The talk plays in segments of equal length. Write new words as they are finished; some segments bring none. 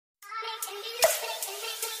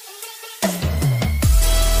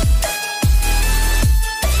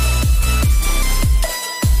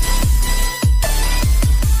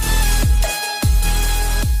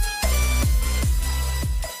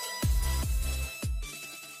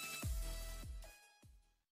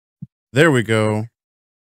There we go.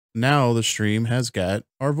 Now the stream has got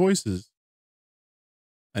our voices.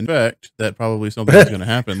 In fact, that probably something's going to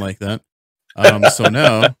happen like that. So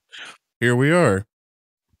now, here we are.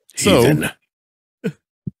 Heathen. So,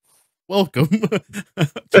 welcome to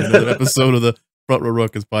another episode of the Front Row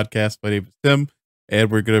Ruckus podcast. My name is Tim,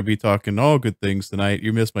 and we're going to be talking all good things tonight.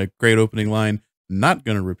 You missed my great opening line. Not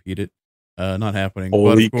going to repeat it. Not happening.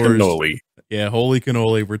 Holy but of course, cannoli. Yeah, holy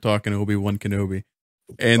cannoli. We're talking Obi-Wan Kenobi.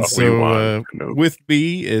 And so with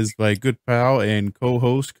me is my good pal and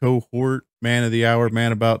co-host, cohort, man of the hour,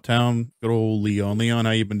 man about town, good old Leon. Leon,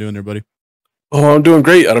 how you been doing there, buddy? Oh, I'm doing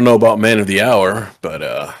great. I don't know about man of the hour,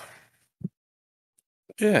 but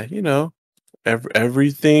yeah, you know,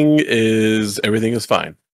 everything is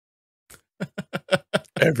fine.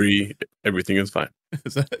 Everything is fine.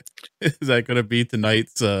 Is that going to be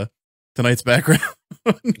tonight's background?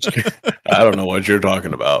 I don't know what you're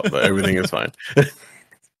talking about, but everything is fine.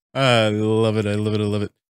 I love it. I love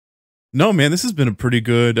it. No, man, this has been a pretty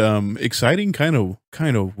good, exciting kind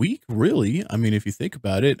of week, really. I mean, if you think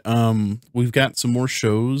about it, we've got some more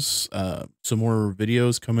shows, some more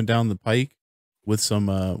videos coming down the pike with some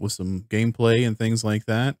gameplay and things like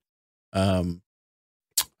that.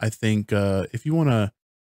 I think if you want to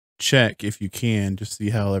check, if you can, just see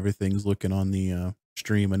how everything's looking on the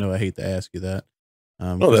stream. I know I hate to ask you that.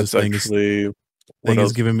 Oh, that's actually thing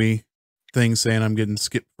is giving me things saying I'm getting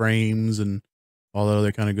skip frames and all that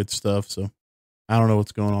other kind of good stuff. So I don't know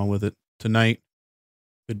what's going on with it tonight.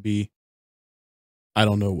 Could be, I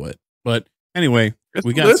don't know what, but anyway,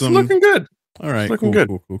 we got some looking good. All right, looking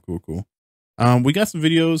cool, good. Cool. We got some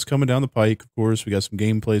videos coming down the pike. Of course, we got some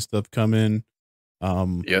gameplay stuff coming.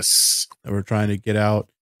 Yes, that we're trying to get out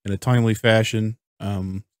in a timely fashion.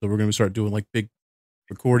 So we're going to start doing like big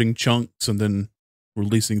recording chunks and then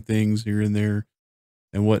releasing things here and there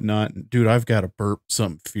and whatnot. Dude, I've got to burp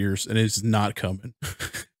something fierce and it's not coming.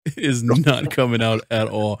 It is not coming out at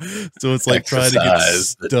all. So it's like trying to get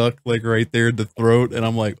stuck like right there in the throat, and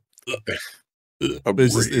I'm like,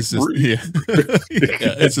 it's just yeah.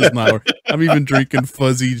 It's just not. I'm even drinking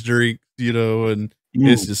fuzzy drinks, you know, and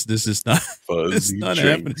this is not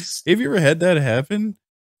happening. Have you ever had that happen?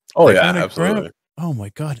 Oh yeah, absolutely. Crap? Oh my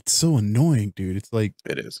god, it's so annoying, dude. It's like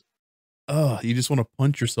it is. Oh, you just want to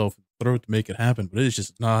punch yourself in the throat to make it happen, but it's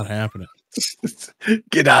just not happening.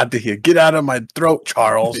 Get out of here. Get out of my throat,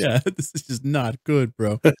 Charles. Yeah, this is just not good,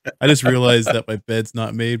 bro. I just realized that my bed's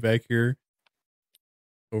not made back here.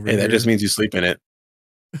 Hey, that just means you sleep in it.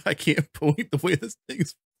 I can't point the way this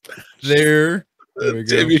thing's there. There we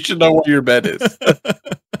go. Tim, you should know where your bed is.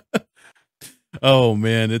 Oh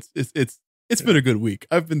man, it's been a good week.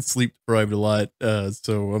 I've been sleep deprived a lot,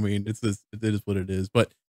 so I mean, it is what it is.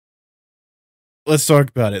 But let's talk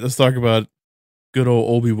about it. Let's talk about good old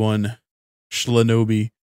Obi-Wan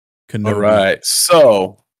Kenobi. All right,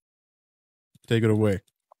 so take it away.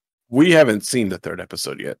 We haven't seen the third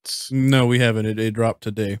episode yet. No, we haven't. It dropped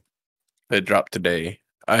today. It dropped today.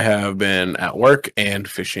 I have been at work and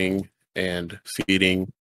fishing and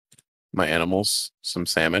feeding my animals some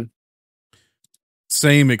salmon.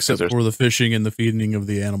 Same, except for the fishing and the feeding of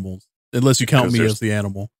the animals. Unless you count me as the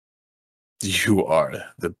animal. You are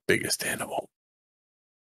the biggest animal.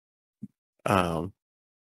 In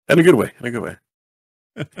a good way.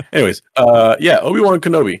 Anyways, yeah, Obi-Wan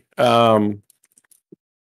Kenobi.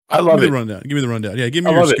 I love it. Give me the rundown. Yeah, give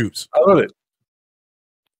me your scoops. I love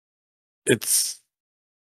it.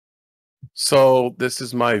 So this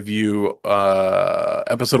is my view.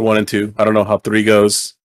 Episode 1 and 2. I don't know how 3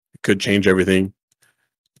 goes. It could change everything.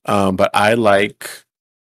 But I like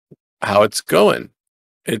how it's going.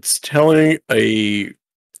 It's telling a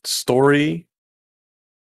story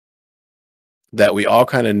that we all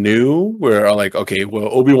kind of knew. We're like, okay, well,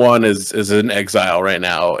 Obi-Wan is in exile right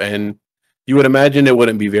now, and you would imagine it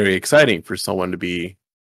wouldn't be very exciting for someone to be,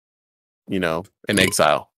 in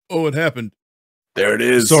exile. Oh, it happened. There it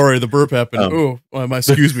is. Sorry, the burp happened.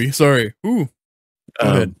 Excuse me. Sorry. Ooh. Go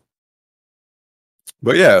ahead.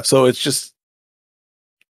 But yeah, so it's just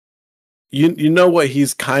you know what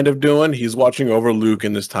he's kind of doing. He's watching over Luke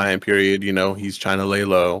in this time period. He's trying to lay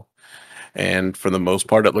low. And for the most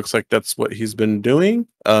part, it looks like that's what he's been doing.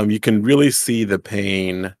 You can really see the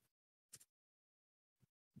pain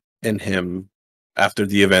in him after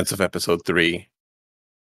the events of episode 3.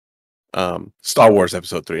 Star Wars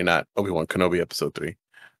episode 3, not Obi-Wan Kenobi episode 3.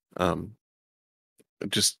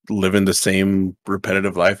 just living the same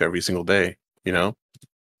repetitive life every single day, you know?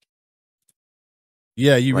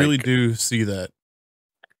 Yeah, you really Like do see that.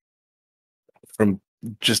 from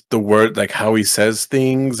just the word, like how he says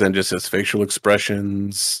things and just his facial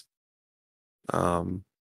expressions. Um,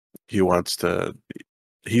 he wants to.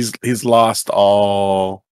 He's lost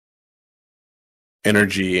all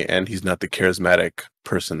energy, and he's not the charismatic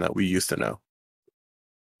person that we used to know.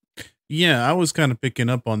 Yeah, I was kind of picking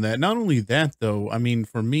up on that. Not only that, though, I mean,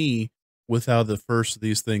 for me, with how the first of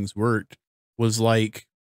these things worked, was like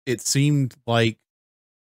it seemed like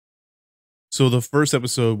so the first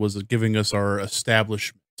episode was giving us our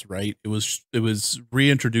establishments, right? It was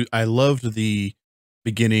reintroduced. I loved the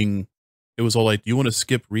beginning. It was all like, "Do you want to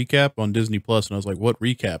skip recap on Disney Plus?" And I was like, "What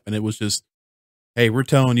recap?" And it was just, "Hey, we're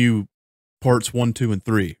telling you parts 1, 2, and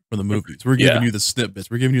 3 from the movies. We're giving Yeah, you the snippets.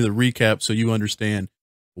 We're giving you the recap so you understand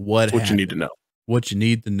what what you need to happened, know. what you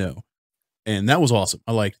need to know." And that was awesome.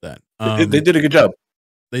 I liked that. They did a good job.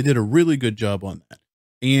 They did a really good job on that.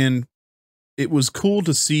 And it was cool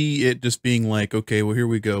to see it just being like, okay, well, here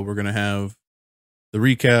we go. We're going to have the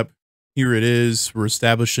recap. Here it is. We're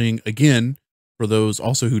establishing again for those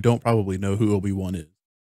also who don't probably know who Obi-Wan is.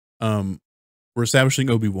 We're establishing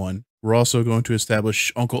Obi-Wan. We're also going to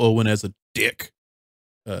establish Uncle Owen as a dick.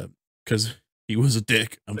 Because he was a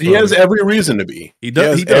dick. I'm He has sorry. every reason to be. He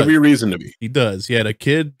does. He has every reason to be. He does. He had a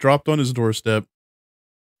kid dropped on his doorstep,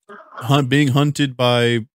 being hunted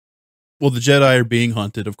by. Well, the Jedi are being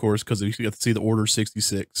hunted, of course, because you get to see the Order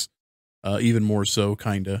 66. Even more so,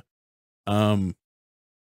 kinda. Um.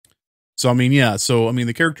 So I mean, yeah. So I mean,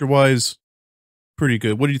 the character wise, pretty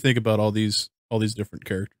good. What do you think about all these different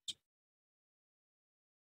characters?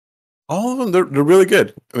 All of them, they're really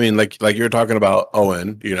good. I mean, like you're talking about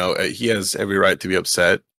Owen. You know, he has every right to be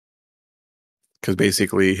upset because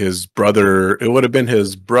basically his brother. It would have been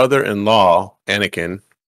his brother-in-law, Anakin.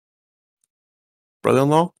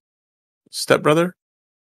 Brother-in-law, stepbrother,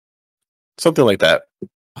 something like that.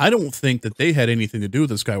 I don't think that they had anything to do with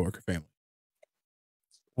the Skywalker family.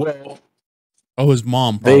 Well, Oh, his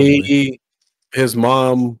mom probably. his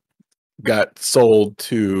mom got sold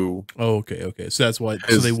to Oh, okay, okay. So that's why.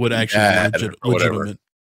 So they his would actually be dad or whatever.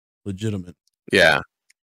 legitimate. Yeah,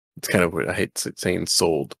 it's kind of weird. I hate saying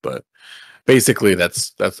sold, but basically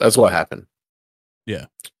that's what happened. Yeah,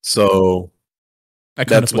 So I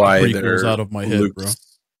kind of that's put the why prequels they're out of my head, bro.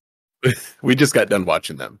 Luke's. We just got done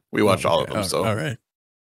watching them. We Oh, watched all of okay. them. So All right.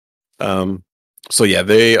 so yeah,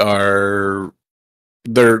 they're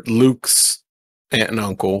Luke's aunt and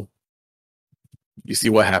uncle. You see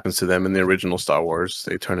what happens to them in the original Star Wars.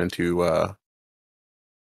 They turn into Uncle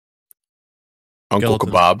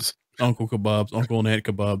Skeletons. Kebabs. Uncle Kebabs. Uncle and Aunt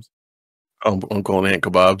Kebabs. Uncle and Aunt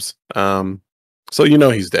Kebabs. So you know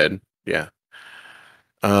he's dead. Yeah.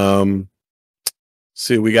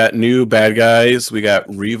 See, we got new bad guys. We got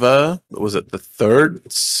Riva. Was it the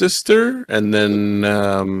third sister? And then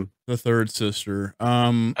The third sister.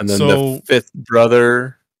 the fifth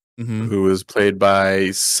brother, Mhm. who was played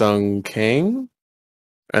by Sung Kang,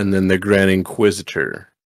 and then the Grand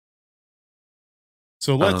Inquisitor.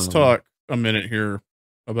 So let's talk a minute here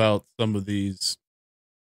about some of these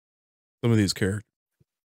characters.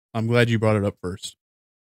 I'm glad you brought it up first.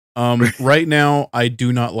 Right now, I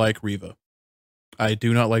do not like Riva. I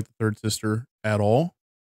do not like the third sister at all.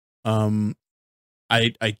 I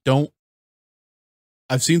don't.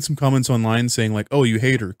 I've seen some comments online saying like, "Oh, you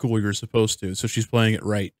hate her. Cool, you're supposed to." So she's playing it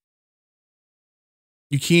right.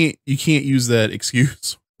 You can't use that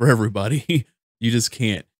excuse for everybody. You just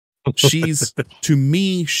can't. She's to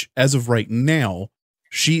me as of right now,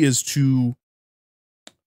 she is too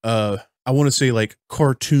I want to say like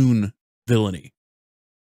cartoon villainy.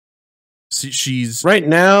 She's Right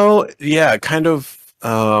now, yeah, kind of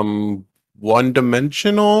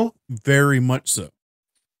one-dimensional. very much so.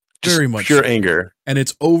 Just Very much pure so. anger. And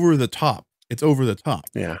it's over the top. It's over the top.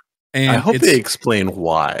 Yeah. And I hope they explain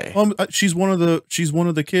why. She's one of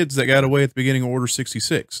the kids that got away at the beginning of Order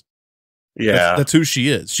 66. Yeah. That's who she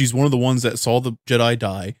is. She's one of the ones that saw the Jedi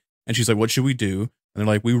die, and she's like, "What should we do?" And they're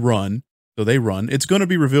like, "We run." So they run. It's going to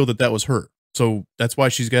be revealed that was her. So that's why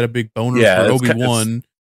she's got a big boner for Obi-Wan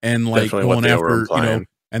and like going after,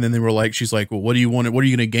 and then they were like, she's like, "Well, what do you want? What are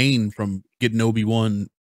you going to gain from getting Obi-Wan,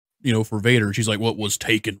 for Vader?" And she's like, "What was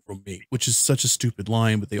taken from me?" Which is such a stupid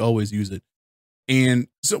line, but they always use it. And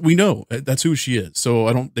so we know that's who she is.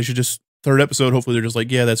 So they should just third episode. Hopefully they're just like,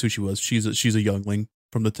 yeah, that's who she was. She's a youngling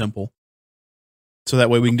from the temple. So that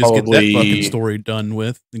way we can just get that fucking story done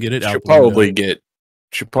with and get it out. She'll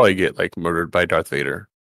probably get like murdered by Darth Vader.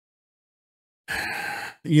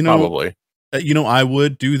 Probably. I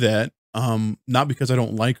would do that. Not because I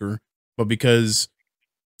don't like her, but because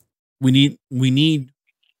we need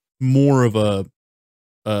more of a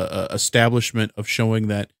establishment of showing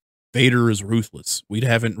that Vader is ruthless. We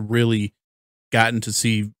haven't really gotten to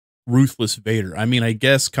see ruthless Vader. I mean, I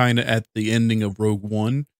guess kind of at the ending of Rogue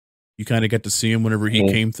One, you kind of got to see him whenever he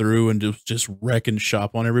came through and just wrecking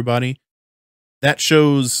shop on everybody. That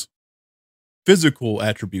shows physical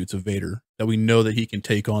attributes of Vader, that we know that he can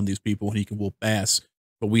take on these people and he can whoop ass,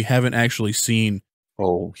 but we haven't actually seen.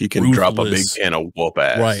 Oh, he can drop a big can of whoop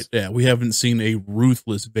ass. Right. Yeah. We haven't seen a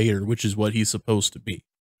ruthless Vader, which is what he's supposed to be.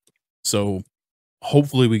 So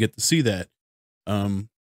hopefully we get to see that.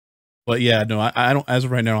 But yeah, no, I don't, as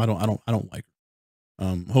of right now, I don't like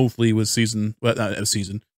her. Hopefully with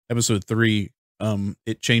episode 3,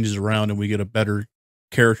 it changes around and we get a better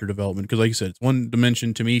character development. Cause like you said, it's one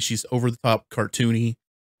dimension to me. She's over the top, cartoony,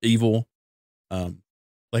 evil.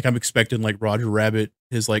 Like I'm expecting like Roger Rabbit,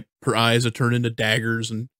 her eyes to turn into daggers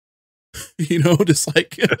and, just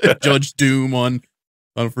like Judge Doom on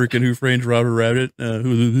freaking Who Framed Roger Rabbit.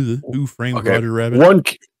 Who Framed Roger Rabbit?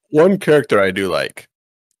 One character I do like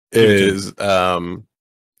is that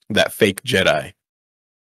fake Jedi.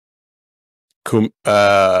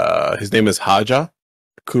 His name is Haja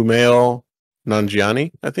Kumail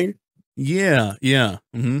Nanjiani, I think. Yeah.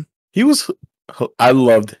 Mm-hmm. I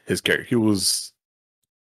loved his character.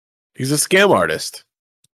 He's a scam artist.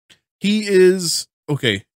 He is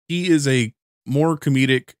a more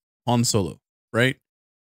comedic Han Solo, right?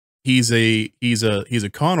 He's a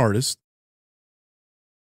con artist.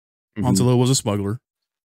 Han Solo was a smuggler.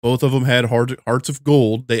 Both of them had hearts of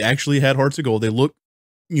gold. They actually had hearts of gold. They look,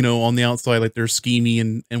 on the outside like they're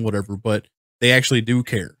schemy and whatever, but they actually do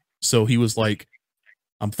care. So he was like,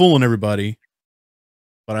 I'm fooling everybody,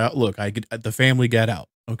 but the family got out.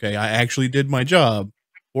 Okay, I actually did my job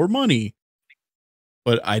for money,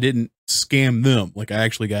 but I didn't scam them. Like I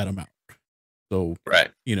actually got them out. So right,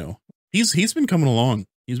 he's been coming along.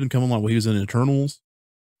 He's been coming along. He was in Eternals.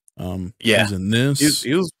 He's in this.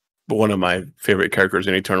 He was one of my favorite characters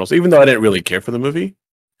in Eternals, even though I didn't really care for the movie.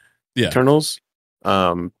 Yeah, Eternals.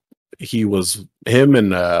 He was him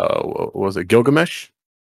and was it Gilgamesh?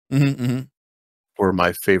 Mm-hmm. Were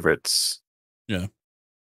my favorites. Yeah.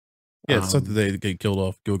 Yeah, it's sucked that they get killed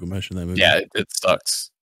off Gilgamesh in that movie. Yeah, it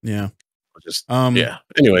sucks. Yeah. Yeah.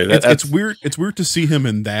 Anyway, it's weird. It's weird to see him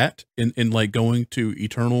in that, in like going to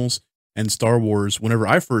Eternals and Star Wars. Whenever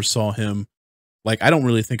I first saw him, like I don't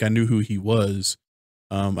really think I knew who he was.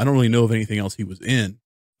 I don't really know of anything else he was in.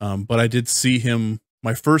 But I did see him.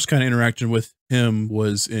 My first kind of interaction with him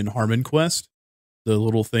was in Harmon Quest, the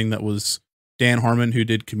little thing that was Dan Harmon, who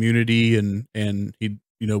did Community and he,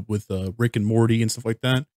 with Rick and Morty and stuff like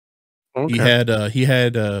that. Okay. He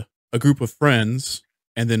had a group of friends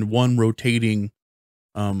and then one rotating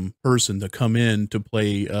person to come in to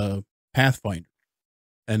play Pathfinder,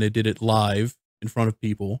 and they did it live in front of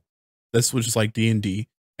people. This was just like D&D,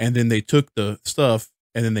 and then they took the stuff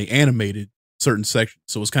and then they animated certain sections.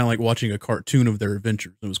 So it was kind of like watching a cartoon of their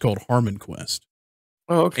adventures. It was called Harmon Quest.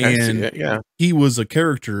 Oh, okay. And yeah, he was a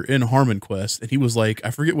character in Harmon Quest, and he was like,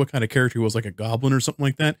 I forget what kind of character he was, like a goblin or something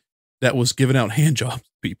like that, that was giving out hand jobs to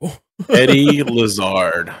people. Eddie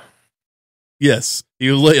Lazard. Yes,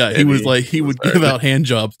 he would give out hand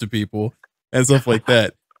jobs to people and stuff like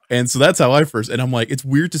that. And so that's how I first. And I'm like, it's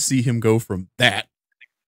weird to see him go from that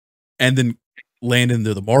and then land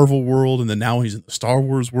into the Marvel world, and then now he's in the Star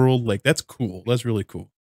Wars world. Like that's cool. That's really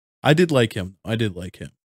cool. I did like him.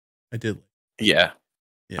 Yeah.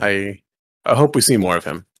 I hope we see more of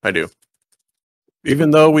him. I do.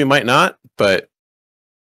 Even though we might not, but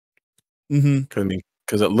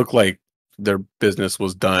because it looked like their business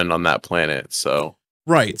was done on that planet. So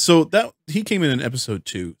right. So that he came in episode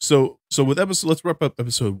 2. So with let's wrap up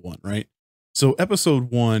episode 1, right? So episode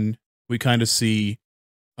 1, we kind of see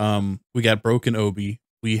we got Broken Obi.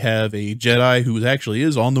 We have a Jedi who actually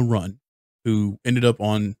is on the run, who ended up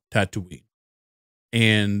on Tatooine.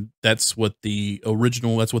 And that's what the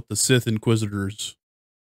Sith Inquisitors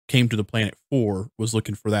came to the planet for, was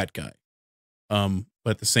looking for that guy. But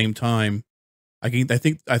at the same time, I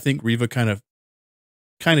think Reva kind of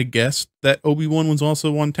guessed that Obi-Wan was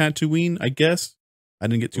also on Tatooine, I guess. I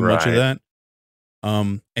didn't get too much of that.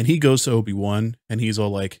 And he goes to Obi-Wan and he's all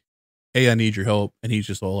like, hey, I need your help. And he's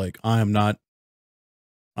just all like, I'm not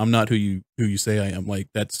who you say I am. Like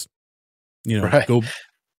that's,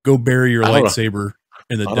 go bury your lightsaber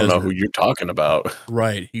in the desert. I don't know who you're talking about.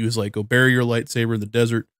 Right. He was like, go bury your lightsaber in the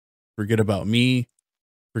desert. Forget about me.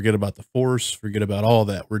 Forget about the Force. Forget about all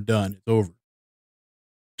that. We're done. It's over.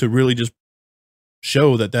 To really just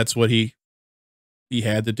show that that's what he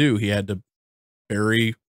had to do. He had to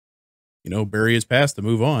bury his past to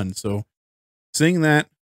move on. So seeing that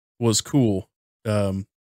was cool.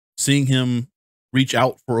 Seeing him reach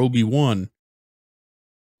out for Obi-Wan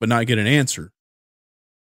but not get an answer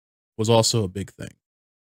was also a big thing.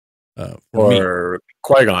 For me. Or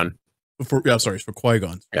Qui-Gon. For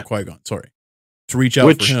Qui-Gon. Yeah. Qui-Gon, sorry. To reach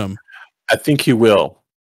out for him. I think he will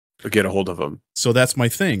get a hold of him. So that's my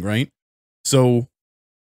thing, right? So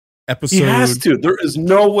episode... He has to. There is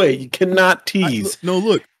no way. You cannot tease.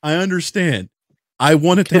 Look, I understand. I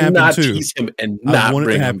want it to happen too. Tease him and not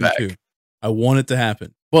bring him back. I want it to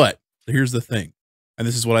happen. But here's the thing. And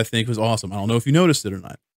this is what I think was awesome. I don't know if you noticed it or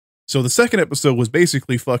not. So the second episode was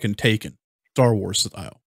basically fucking Taken, Star Wars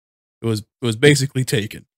style. It was basically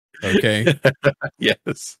Taken. Okay.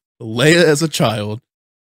 Yes. Leia as a child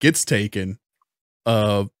gets taken.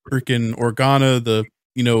 Freaking Organa,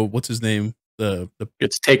 what's his name? The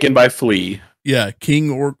gets taken by Flea. Yeah, King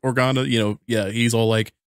Organa. He's all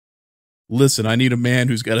like, "Listen, I need a man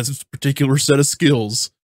who's got a particular set of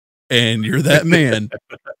skills, and you're that man."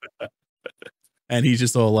 And he's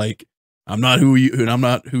just all like, I'm not who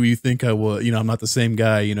you think I was. I'm not the same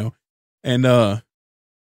guy. And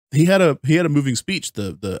he had a moving speech.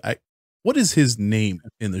 What is his name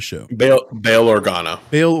in the show? Bail Organa.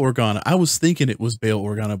 Bail Organa. I was thinking it was Bail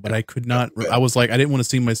Organa, but I could not. I was like, I didn't want to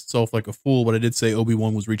see myself like a fool, but I did say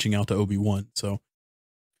Obi-Wan was reaching out to Obi-Wan. So,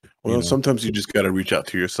 sometimes you just got to reach out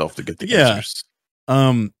to yourself to get the answers.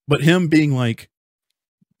 But him being like,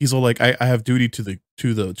 he's all like, I have duty to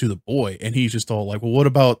the boy, and he's just all like, well, what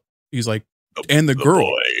about? He's like, and the girl.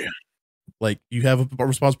 Boy. Like, you have a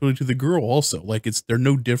responsibility to the girl also. Like, they're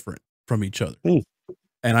no different from each other.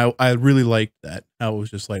 And I really liked that. I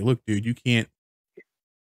was just like, look, dude, you can't.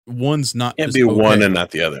 One's not. Can't be one and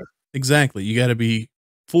not the other. Exactly. You got to be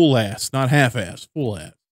full ass, not half ass. Full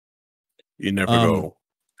ass. You never go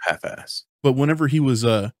half ass. But whenever he was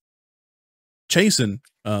chasing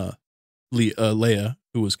Leia,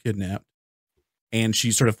 who was kidnapped, and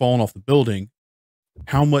she started falling off the building,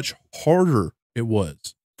 how much harder it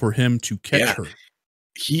was for him to catch her.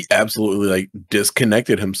 He absolutely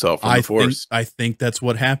disconnected himself from the Force. I think that's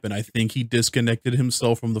what happened. I think he disconnected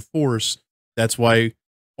himself from the Force. That's why,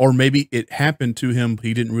 or maybe it happened to him.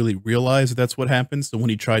 He didn't really realize that's what happened. So when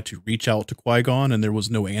he tried to reach out to Qui-Gon and there was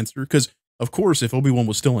no answer, because of course, if Obi-Wan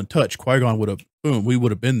was still in touch, Qui-Gon would have, we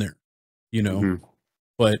would have been there, Mm-hmm.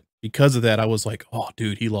 But because of that, I was like, oh,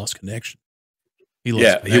 dude, he lost connection. He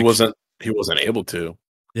wasn't able to.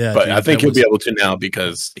 Yeah, but dude, I think he'll be able to now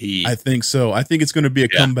because I think so. I think it's going to be a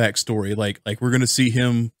comeback story. Like we're going to see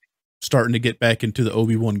him starting to get back into the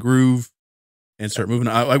Obi-Wan groove and start moving.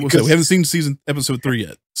 I will say we haven't seen episode 3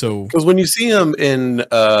 yet. So because when you see him in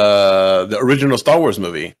the original Star Wars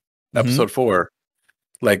movie, episode 4,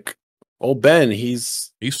 like old Ben,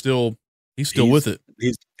 he's still with it.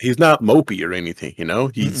 He's not mopey or anything.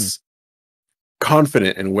 He's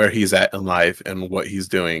confident in where he's at in life and what he's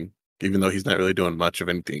doing. Even though he's not really doing much of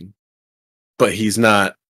anything, but he's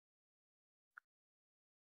not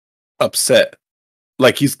upset.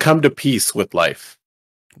 He's come to peace with life.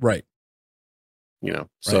 Right.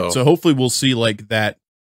 So hopefully we'll see that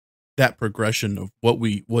progression of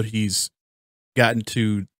what he's gotten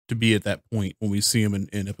to be at that point when we see him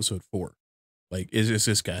in episode 4. It's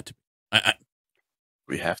just got to be.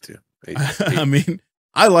 We have to. I mean,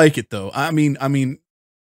 I like it though. I mean,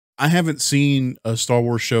 I haven't seen a Star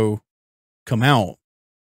Wars show come out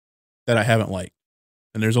that I haven't liked,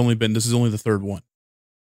 and this is only the third one.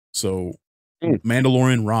 So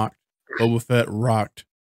Mandalorian rocked, Boba Fett rocked.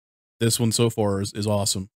 This one so far is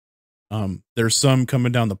awesome. There's some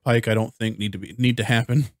coming down the pike I don't think need to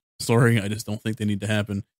happen. Sorry, I just don't think they need to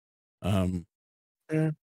happen. The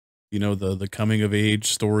coming of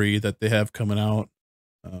age story that they have coming out.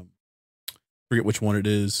 Forget which one it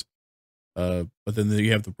is. But then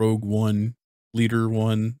you have the Rogue One leader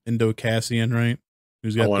one, Indo Cassian, right?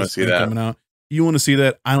 Who's got this thing coming out. You want to see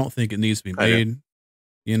that? I don't think it needs to be made.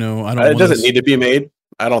 I don't. It doesn't need to be made.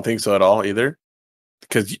 I don't think so at all either.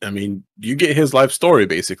 Because you get his life story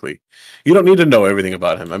basically. You don't need to know everything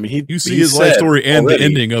about him. You see his life story and the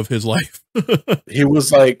ending of his life. He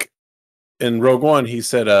was like in Rogue One. He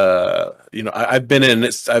said, I've been in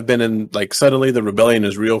it. I've been in suddenly the rebellion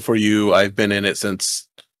is real for you. I've been in it since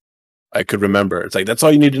I could remember. It's that's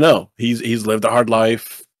all you need to know. He's lived a hard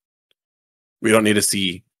life. We don't need to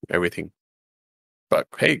see everything. But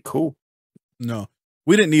hey, cool. No,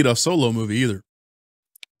 we didn't need a Solo movie either.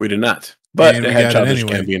 We did not. But it had Childish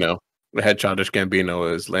Gambino. It had Childish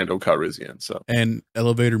Gambino as Lando Calrissian. So and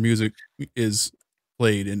elevator music is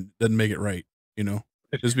played and doesn't make it right.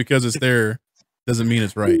 Just because it's there doesn't mean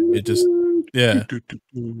it's right. It just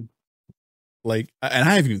and I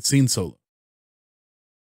haven't even seen Solo.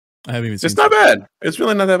 I haven't even seen It's not bad. It's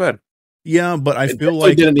really not that bad. Yeah, but I It feel definitely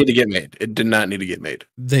like didn't need to get made. It did not need to get made.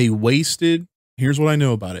 they wasted. Here's what I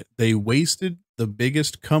know about it. They wasted the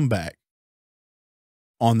biggest comeback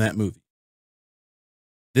on that movie.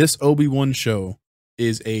 This Obi-Wan show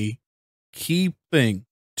is a key thing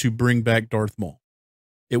to bring back Darth Maul.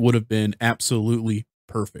 It would have been absolutely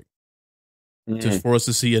perfect just for us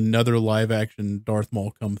to see another live action Darth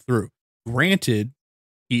Maul come through. Granted,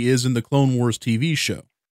 he is in the Clone Wars TV show.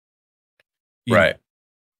 You Right.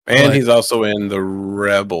 know, And but he's also in the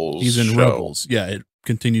Rebels. he's in show. Rebels. Yeah, it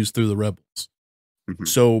continues through the Rebels. Mhm.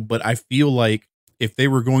 So, but I feel like if they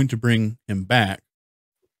were going to bring him back,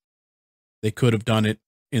 they could have done it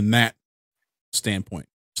in that standpoint.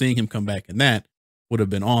 Seeing him come back in that would have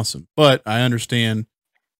been awesome. But I understand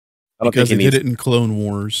I don't because think they he did needs. it in Clone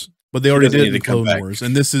Wars, but they He already doesn't did need it in to come Clone back Wars,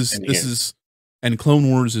 and this in here. is, and Clone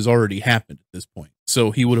Wars has already happened at this point, so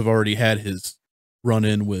he would have already had his run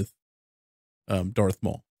in with Darth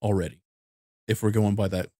Maul already. If we're going by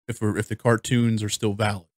that, if the cartoons are still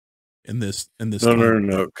valid in this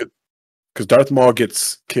No. Because Darth Maul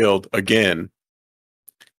gets killed again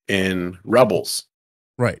in Rebels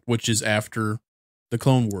right, which is after the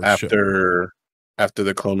Clone Wars show, after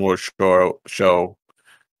the Clone Wars show.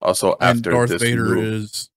 Also and after Darth this Vader move,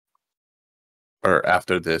 is or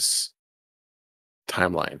after this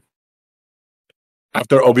timeline.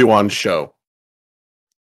 After Obi-Wan's show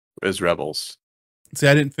is Rebels. See,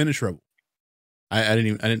 I didn't finish Rebels. I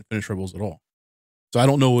didn't finish Rebels at all. So I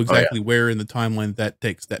don't know exactly where in the timeline that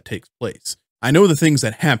takes place. I know the things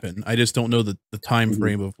that happen. I just don't know the time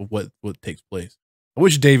frame of what takes place. I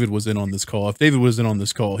wish David was in on this call. If David was in on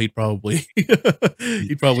this call, he'd probably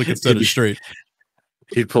could set it straight.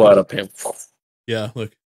 He'd pull out a pen. Yeah,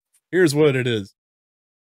 look. Here's what it is.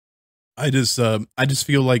 I just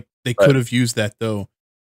feel like they could have used that though.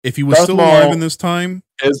 If he was Darth still Maul alive in this time,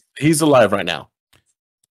 he's alive right now.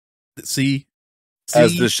 see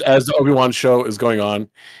As the Obi-Wan show is going on,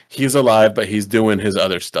 he's alive, but he's doing his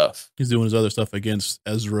other stuff. he's doing his other stuff against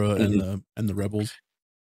Ezra and the rebels.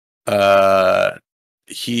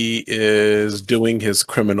 He is doing his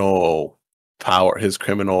criminal power, his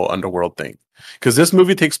criminal underworld thing. Because this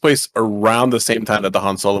movie takes place around the same time that the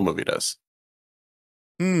Han Solo movie does.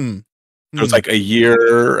 There's like a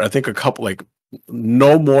year, I think a couple, like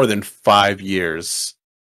no more than 5 years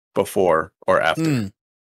before or after.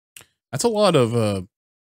 That's a lot of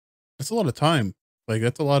time. Like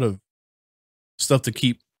that's a lot of stuff to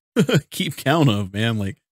keep count of, man.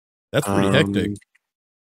 Like that's pretty hectic.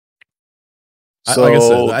 So, like I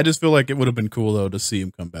said, I just feel like it would have been cool though to see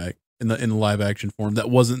him come back in the live action form. That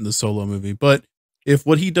wasn't in the Solo movie, but if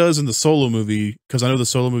what he does in the Solo movie, because I know the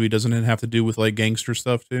Solo movie doesn't have to do with like gangster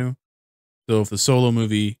stuff too. So if the Solo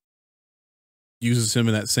movie uses him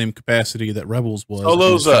in that same capacity that Rebels was,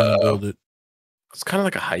 Solo's build it. It's kind of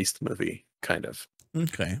like a heist movie, kind of.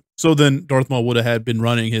 Okay, so then Darth Maul would have been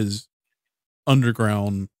running his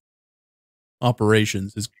underground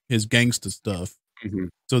operations, his gangsta stuff.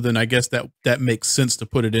 So then I guess that makes sense to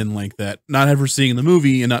put it in like that. Not ever seeing the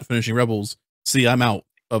movie and not finishing Rebels. See, I'm out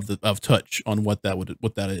of touch on what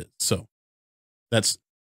that is. So that's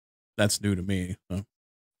new to me.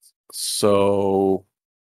 So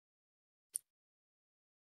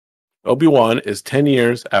Obi-Wan is 10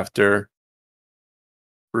 years after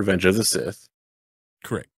Revenge of the Sith.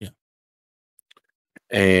 Correct. Yeah.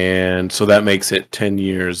 And so that makes it 10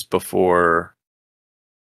 years before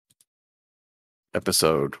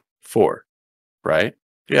episode 4, right?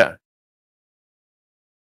 Yeah.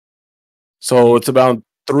 So it's about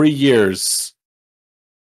 3 years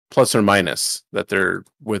plus or minus that they're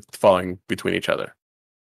falling between each other.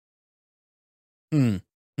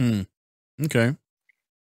 Okay.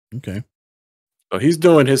 So he's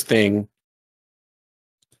doing his thing.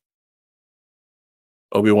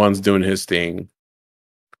 Obi-Wan's doing his thing.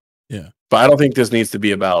 Yeah. But I don't think this needs to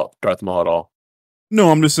be about Darth Maul at all. No,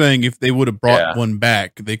 I'm just saying if they would have brought one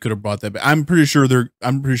back, they could have brought that back. I'm pretty sure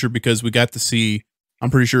because we got to see, I'm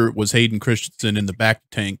pretty sure it was Hayden Christensen in the back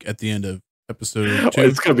tank at the end of episode 2.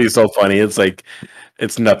 It's going to be so funny. It's like,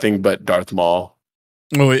 it's nothing but Darth Maul.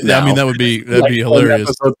 Oh, I mean, that'd be hilarious.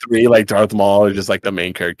 Episode 3, like Darth Maul is just like the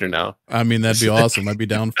main character now. I mean, that'd be awesome. I'd be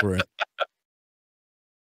down for it.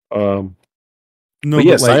 No, but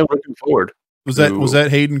yes, I am looking forward. Was that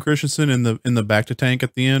Hayden Christensen in the back to tank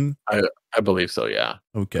at the end? I believe so. Yeah.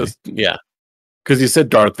 Okay. Yeah, because he said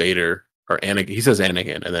Darth Vader or Anakin. He says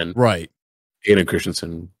Anakin, and then Hayden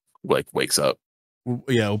Christensen wakes up.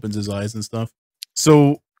 Yeah, opens his eyes and stuff.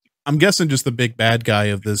 So I'm guessing just the big bad guy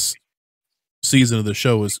of this season of the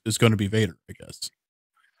show is going to be Vader. I guess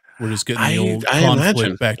we're just getting the old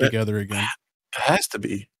conflict back together again. It has to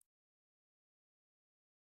be.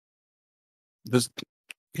 This,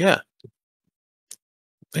 yeah,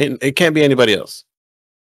 it can't be anybody else.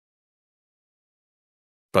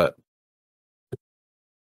 But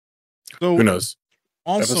So who knows?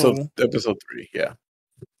 also, Episode 3. Yeah.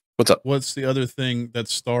 What's up? what's the other thing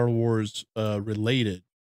that's Star Wars related?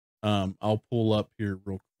 I'll pull up here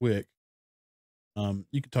real quick.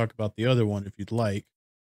 You can talk about the other one if you'd like.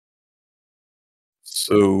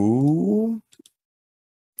 So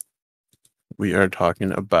we are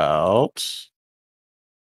talking about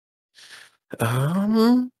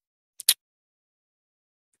um.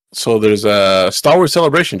 So there's a Star Wars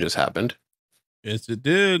Celebration just happened. Yes, it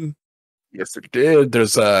did. Yes, it did.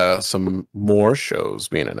 There's some more shows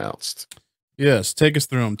being announced. Yes, take us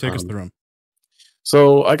through them. Take us through them.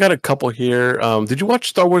 So I got a couple here. Did you watch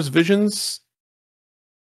Star Wars Visions?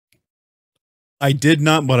 I did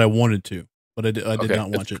not, but I wanted to. But I did Okay, not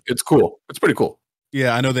watch it. It's cool. It's pretty cool.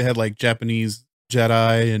 Yeah, I know they had like Japanese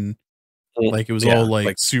Jedi and like it was all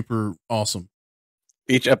like super awesome.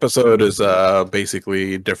 Each episode is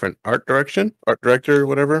basically different art director,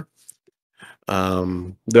 whatever.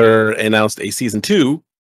 They're announced a season 2,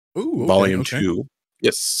 volume 2.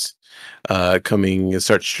 Yes.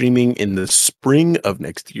 Start streaming in the spring of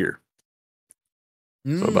next year.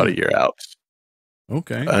 So about a year out.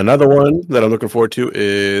 Okay. Another one that I'm looking forward to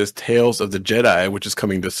is Tales of the Jedi, which is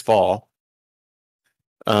coming this fall.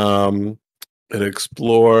 It'll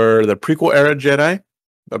explore the prequel era Jedi,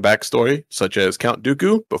 a backstory such as Count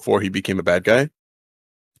Dooku before he became a bad guy.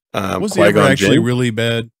 Was he ever actually really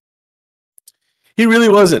bad? He really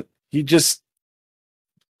wasn't. He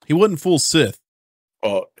wasn't full Sith.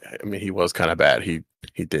 Oh, I mean, he was kind of bad. He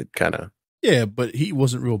did kind of. Yeah, but he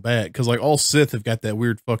wasn't real bad because like all Sith have got that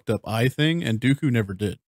weird fucked up eye thing, and Dooku never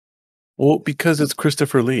did. Well, because it's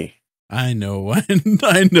Christopher Lee. I know,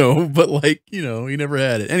 I know, but like he never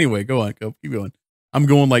had it. Anyway, go on, keep going. I'm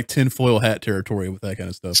going like tinfoil hat territory with that kind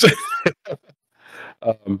of stuff.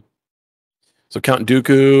 So Count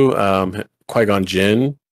Dooku, Qui-Gon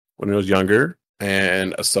Jinn when he was younger,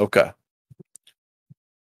 and Ahsoka.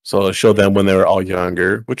 So it'll show them when they were all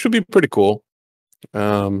younger, which would be pretty cool.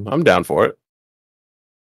 I'm down for it.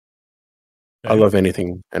 Okay. I love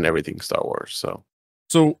anything and everything Star Wars.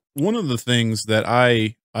 So one of the things that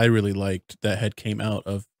I really liked that had came out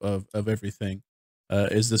of everything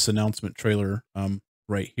is this announcement trailer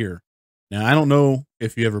right here. Now I don't know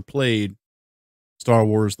if you ever played Star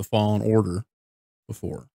Wars: The Fallen Order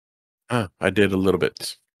before. I did a little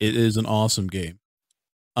bit. It is an awesome game.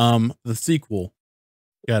 The sequel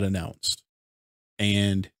got announced,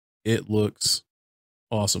 and it looks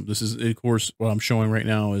awesome. This is, of course, what I'm showing right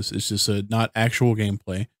now is just not actual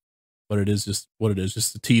gameplay, but it is just what it is,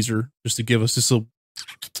 just a teaser, just to give us just a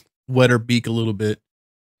wetter beak a little bit,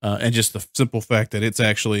 and just the simple fact that it's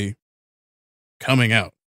actually coming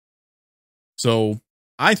out. So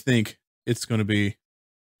I think it's going to be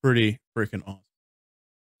pretty freaking awesome.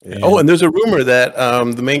 And there's a rumor that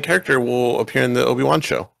the main character will appear in the Obi-Wan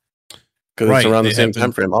show. Because it's around the same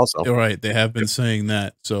time frame also. Right. They have been saying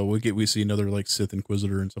that. So we see another like Sith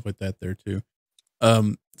Inquisitor and stuff like that there too.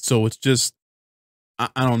 So it's just I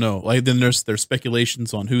don't know. Like then there's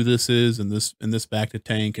speculations on who this is and this Bacta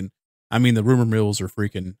tank. And I mean the rumor mills are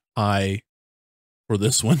freaking high for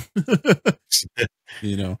this one.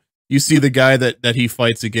 You see the guy that he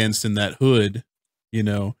fights against in that hood,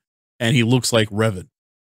 and he looks like Revan.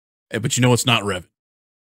 But it's not Revan.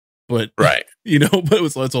 But right, but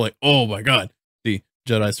it's all like, oh my god, the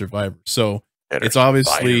Jedi Survivor. So it's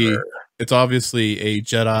obviously a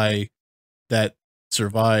Jedi that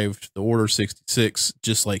survived the Order 66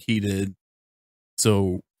 just like he did.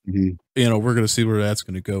 So we're gonna see where that's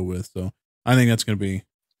gonna go with. So I think that's gonna be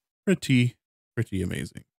pretty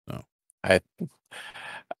amazing. So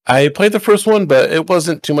I played the first one, but it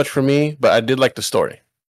wasn't too much for me. But I did like the story.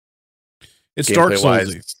 It's Dark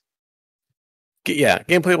Soulsy. Yeah,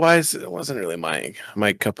 gameplay wise, it wasn't really my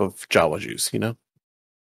cup of Jawa juice,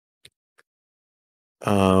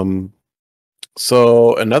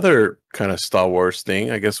 So another kind of Star Wars thing,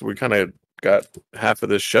 I guess we kind of got half of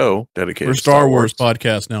this show dedicated. We're Star Wars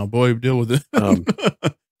podcast now, boy. Deal with it.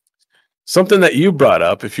 Something that you brought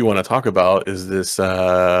up, if you want to talk about, is this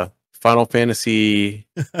Final Fantasy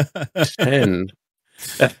X.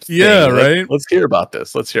 Yeah, right. Let's hear about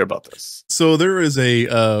this. So there is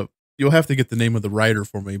a. You'll have to get the name of the writer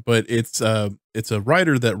for me, but it's a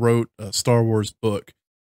writer that wrote a Star Wars book,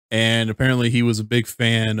 and apparently he was a big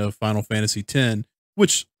fan of Final Fantasy X,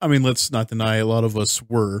 which I mean, let's not deny a lot of us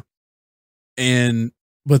were.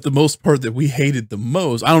 But the most part that we hated the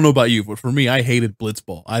most, I don't know about you, but for me, I hated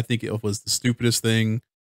Blitzball. I think it was the stupidest thing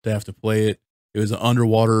to have to play it. It was an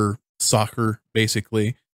underwater soccer,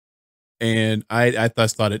 basically. and I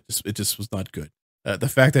thought it just was not good. The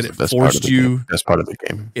fact that it Best part of forced the you, game. Best part of the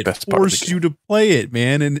game. it Best part of the forced game. you to play it,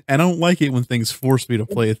 man, and I don't like it when things force me to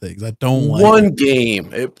play things. I don't like One it.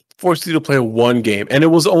 game. It forced you to play one game, and it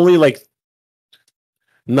was only like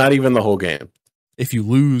not even the whole game. If you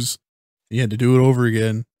lose, you had to do it over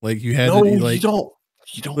again. Like you had No, to, you like don't.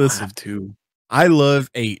 You don't listen. have to. I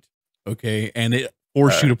love 8, okay, and it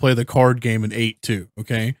forced you to play the card game in 8 too,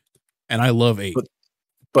 okay, and I love 8.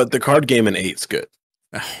 But the card game in 8's good.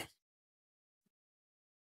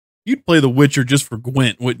 You'd play The Witcher just for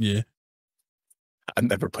Gwent, wouldn't you? I've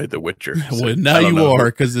never played The Witcher. So Well, now you are,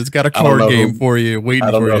 because it's got a card game for you waiting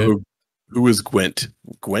I don't for know you. who is Gwent.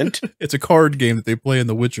 Gwent? It's a card game that they play in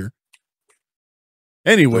The Witcher.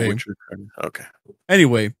 Anyway, The Witcher card. Okay.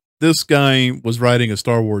 Anyway, this guy was writing a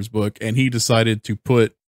Star Wars book, and he decided to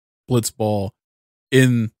put Blitzball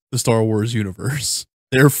in the Star Wars universe,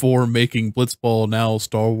 therefore making Blitzball now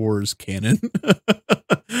Star Wars canon.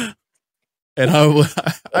 And I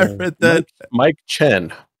read that Mike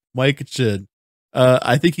Chen. I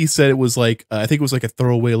think he said it was like I think it was like a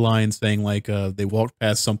throwaway line saying like they walked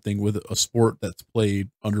past something with a sport that's played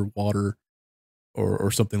underwater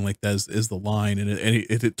or something like that is the line, and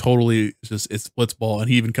it totally just it's Blitzball, and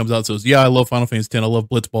he even comes out and says, "Yeah, I love Final Fantasy X. I love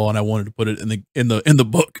Blitzball, and I wanted to put it in the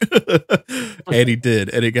book," and he did,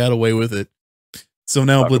 and it got away with it. So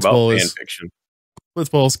now Blitzball is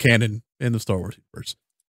canon in the Star Wars universe.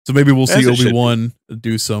 So maybe we'll see Obi-Wan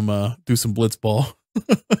do some Blitzball.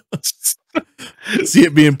 See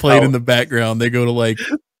it being played in the background. They go to like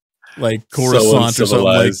Coruscant or something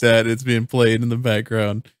like that. It's being played in the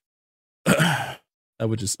background. I'd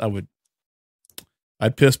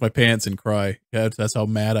piss my pants and cry. Yeah, that's how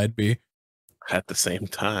mad I'd be. At the same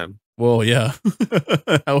time. Well, yeah.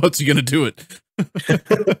 How else are you gonna do it?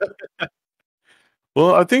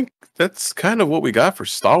 Well, I think that's kind of what we got for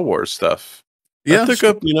Star Wars stuff. Yeah, that took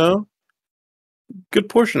up, good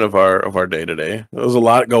portion of our day today. There was a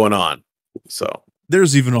lot going on. So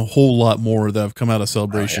there's even a whole lot more that have come out of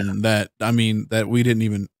Celebration that we didn't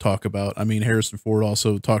even talk about. I mean, Harrison Ford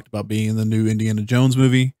also talked about being in the new Indiana Jones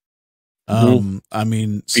movie.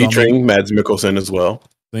 featuring Mads Mikkelsen as well.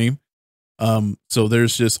 So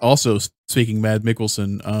there's just also, speaking Mads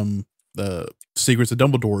Mikkelsen, the Secrets of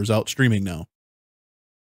Dumbledore is out streaming now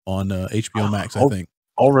on HBO Max, I think.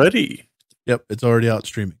 Already? Yep, it's already out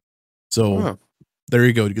streaming. So there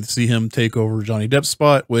you go. You get to see him take over Johnny Depp's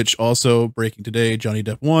spot, which also breaking today, Johnny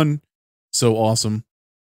Depp won. So awesome.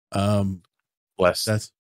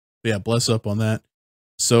 Bless. Bless up on that.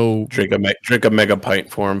 So drink a mega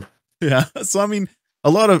pint for him. Yeah. So I mean, a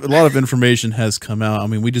lot of information has come out. I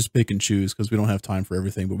mean, we just pick and choose because we don't have time for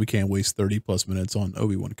everything, but we can't waste 30+ minutes on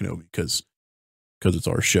Obi-Wan Kenobi because it's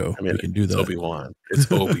our show. I mean, we can do that. Obi-Wan.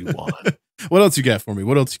 It's Obi-Wan. What else you got for me?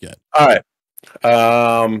 What else you got? All right.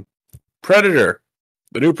 Predator.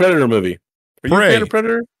 The new Predator movie. Are you a fan of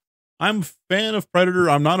Predator? I'm a fan of Predator.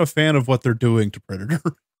 I'm not a fan of what they're doing to Predator.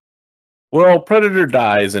 Well, Predator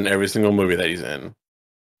dies in every single movie that he's in.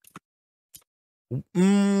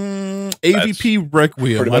 AVP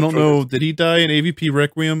Requiem. I don't know. Did he die in AVP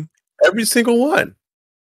Requiem? Every single one.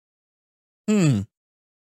 Okay.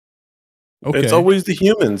 It's always the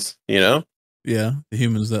humans, Yeah, the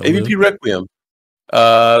humans that AVP Requiem.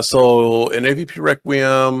 So in AVP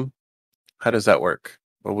Requiem, how does that work?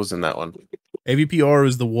 What was in that one? AVPR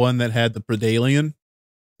is the one that had the Predalien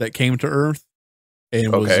that came to Earth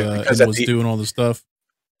and was doing all the stuff.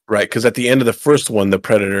 Right, because at the end of the first one,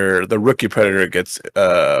 the rookie Predator gets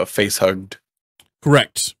face hugged.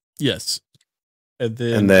 Correct. Yes. And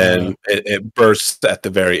then it bursts at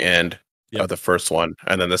the very end of the first one,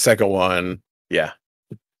 and then the second one, yeah,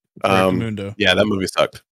 that movie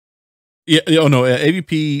sucked. Yeah. Oh no,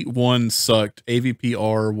 AVP 1 sucked.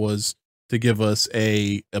 AVPR was to give us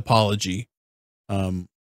a apology,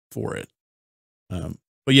 for it.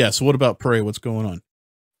 But yeah. So what about Prey? What's going on?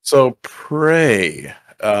 So Prey.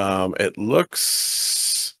 I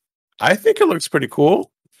think it looks pretty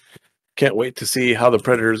cool. Can't wait to see how the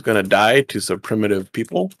Predator is going to die to some primitive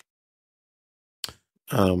people.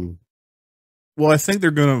 Well, I think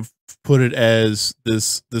they're going to put it as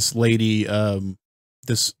this lady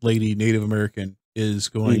Native American is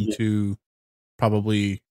going to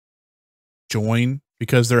probably join,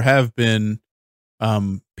 because there have been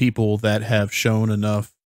people that have shown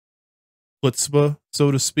enough chutzpah,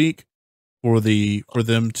 so to speak, for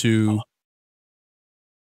them to.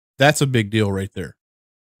 That's a big deal right there.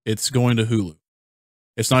 It's going to Hulu.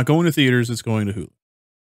 It's not going to theaters. It's going to Hulu.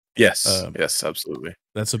 Yes. Yes, absolutely.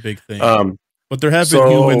 That's a big thing. But there have been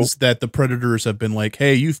humans that the Predators have been like,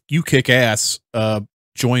 "Hey, you kick ass.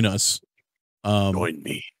 Join us. Join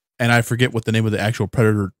me." and I forget what the name of the actual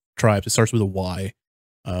predator tribes. It starts with a Y.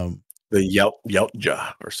 The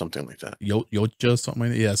Yeltja or something like that. Yotja, something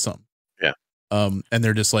like that. Yeah, something. Yeah. And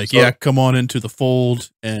they're just like, yeah, come on into the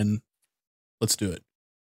fold and let's do it.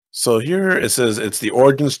 So here it says it's the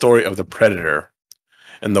origin story of the predator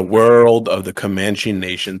in the world of the Comanche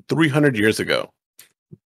Nation 300 years ago.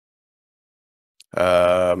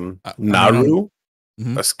 Naru,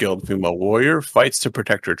 a skilled female warrior, fights to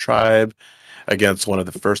protect her tribe against one of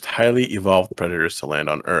the first highly evolved predators to land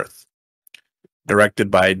on Earth.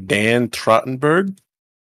 Directed by Dan Trachtenberg.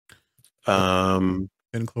 10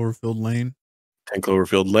 Cloverfield Lane. 10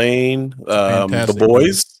 Cloverfield Lane. The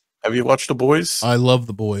Boys. Movie. Have you watched The Boys? I love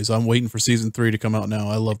The Boys. I'm waiting for season 3 to come out now.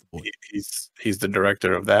 I love The Boys. He's the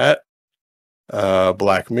director of that.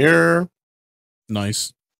 Black Mirror.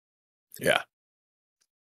 Nice. Yeah.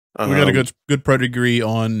 We got a good pedigree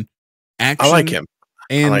on action. I like him.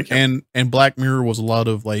 And Black Mirror was a lot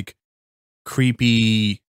of like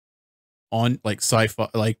creepy on like sci-fi,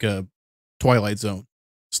 like Twilight Zone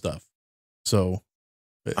stuff. So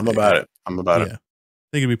I'm about it. I think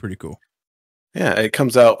it'd be pretty cool. Yeah, it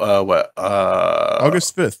comes out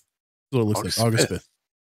August 5th. That's what it looks like. August 5th.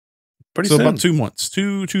 Pretty soon. About 2 months,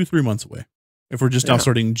 3 months away. If we're just now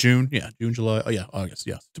starting June, June, July, August,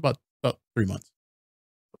 it's about 3 months.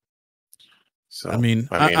 So I'm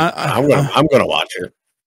gonna watch it.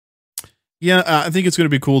 Yeah, I think it's gonna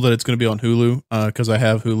be cool that it's gonna be on Hulu because I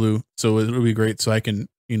have Hulu, so it'll be great. So I can,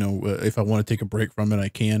 if I want to take a break from it, I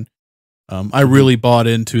can. I really bought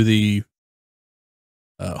into the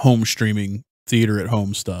home streaming theater at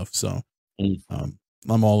home stuff, so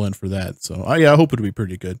I'm all in for that. So I hope it'll be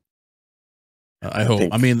pretty good. I hope.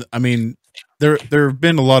 I mean, there have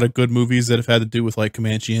been a lot of good movies that have had to do with like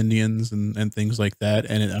Comanche Indians and things like that,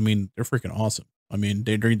 and they're freaking awesome. I mean,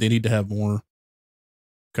 they need to have more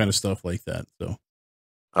kind of stuff like that. So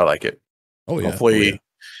I like it. Oh yeah. Hopefully,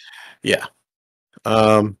 yeah.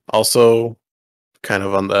 Also, kind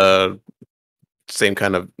of on the same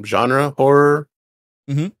kind of genre, horror,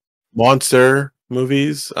 monster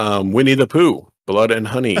movies. Winnie the Pooh, Blood and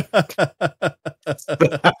Honey.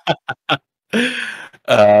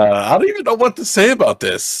 I don't even know what to say about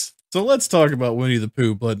this. So let's talk about Winnie the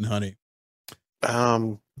Pooh, Blood and Honey.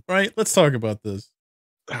 Right? Let's talk about this.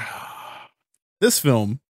 This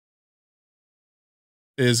film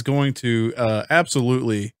is going to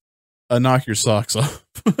absolutely knock your socks off.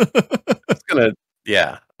 It's gonna,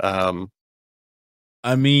 yeah.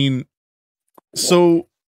 I mean, so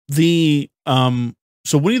Winnie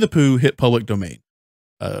the Pooh hit public domain.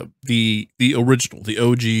 The original, the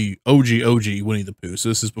OG Winnie the Pooh. So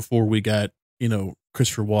this is before we got,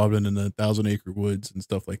 Christopher Robin and the Thousand Acre Woods and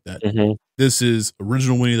stuff like that. Mm-hmm. This is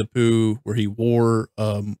original Winnie the Pooh where he wore,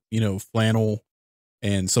 flannel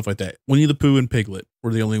and stuff like that. Winnie the Pooh and Piglet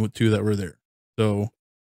were the only two that were there. So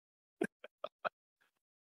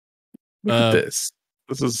look at this.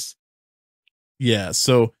 This is, yeah.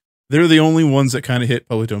 So they're the only ones that kind of hit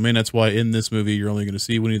public domain. That's why in this movie you're only going to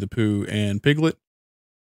see Winnie the Pooh and Piglet.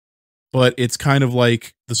 But it's kind of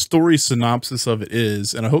like the story synopsis of it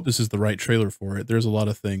is, and I hope this is the right trailer for it. There's a lot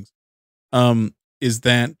of things. Is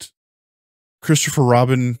that Christopher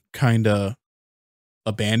Robin kind of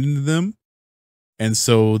abandoned them, and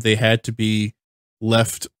so they had to be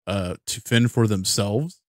left to fend for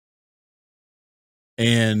themselves.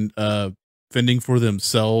 And fending for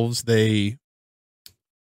themselves, they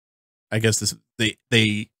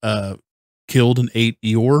killed and ate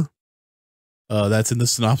Eeyore. That's in the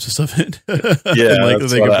synopsis of it. Yeah,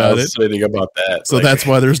 that's what I was thinking about that. So that's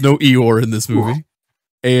why there's no Eeyore in this movie.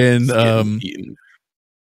 And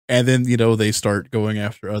then they start going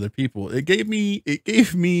after other people. It gave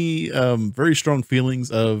me very strong feelings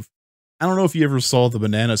of, I don't know if you ever saw the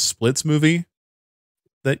Banana Splits movie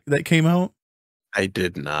that came out. I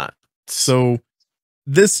did not. So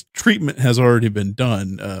this treatment has already been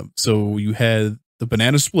done. So you had the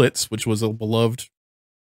Banana Splits, which was a beloved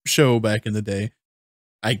show back in the day.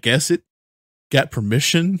 I guess it got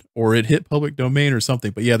permission or it hit public domain or something,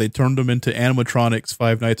 but yeah, they turned them into animatronics,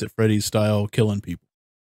 Five Nights at Freddy's style, killing people.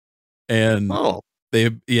 And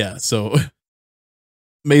so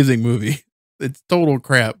amazing movie. It's total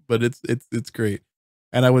crap, but it's great.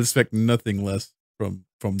 And I would expect nothing less from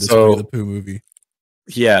this Winnie the Pooh movie.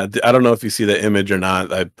 Yeah, I don't know if you see the image or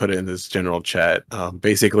not. I put it in this general chat.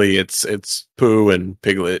 Basically it's Pooh and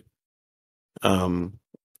Piglet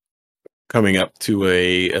coming up to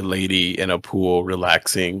a lady in a pool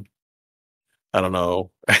relaxing. I don't know.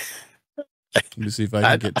 Let me see if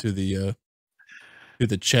I can get to the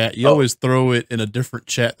chat. You always throw it in a different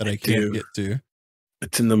chat that I can't get to.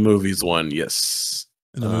 It's in the movies one, yes.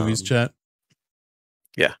 In the movies chat?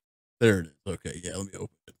 Yeah. There it is. Okay, yeah, let me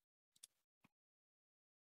open it.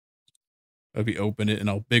 Let me open it and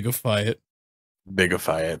I'll bigify it.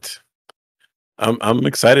 Bigify it. I'm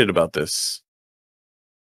excited about this.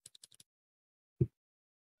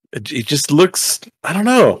 It just looks. I don't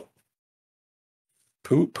know.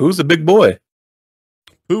 Pooh's a big boy.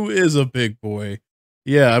 Who is a big boy?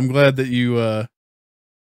 Yeah, I'm glad that you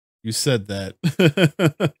said that.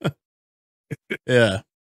 Yeah,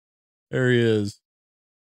 there he is,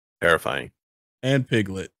 Terrifying. and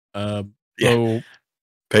Piglet. Yeah. So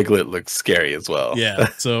Piglet looks scary as well. yeah,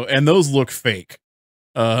 so and those look fake.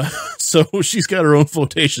 So she's got her own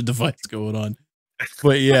flotation device going on.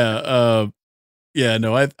 But yeah, yeah,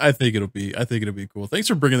 no, I think it'll be cool. Thanks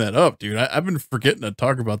for bringing that up, dude. I've been forgetting to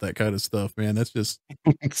talk about that kind of stuff, man. That's just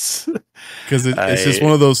because it's just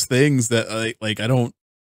one of those things that I don't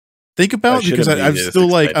think about because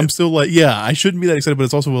I'm still like, yeah, I shouldn't be that excited, but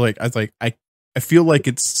it's also like I feel like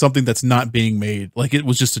it's something that's not being made. Like it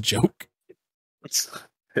was just a joke.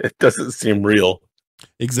 It doesn't seem real.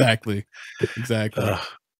 Exactly.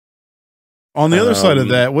 On the other side of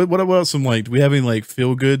that, what about some like, do we have any like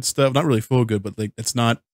feel good stuff? Not really feel good, but like it's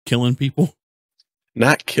not killing people.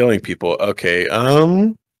 Not killing people. Okay. I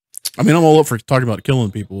mean, I'm all up for talking about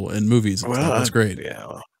killing people in movies. And stuff. That's great.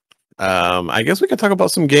 Yeah. I guess we can talk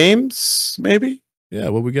about some games, maybe. Yeah.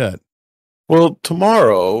 What we got? Well,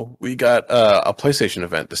 tomorrow we got a PlayStation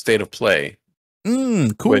event, the State of Play.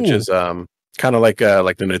 Cool. Which is kind of like the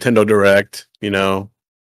Nintendo Direct, you know.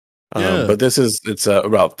 Yeah. But it's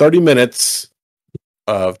about 30 minutes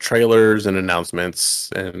of trailers and announcements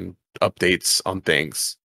and updates on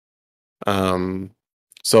things.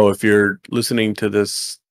 So if you're listening to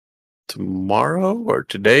this tomorrow or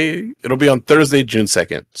today, it'll be on Thursday, June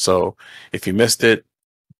 2nd. So if you missed it,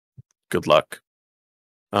 good luck.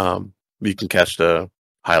 You can catch the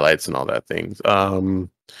highlights and all that things.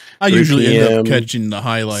 I usually end up catching the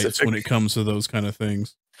highlights Pacific. When it comes to those kind of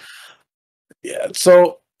things. Yeah,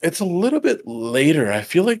 so it's a little bit later. I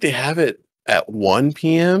feel like they have it at 1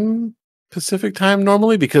 p.m. Pacific time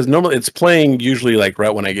normally, because normally it's playing usually like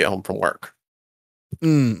right when I get home from work.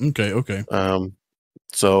 Okay.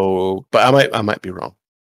 So, but I might be wrong.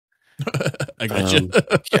 I got you.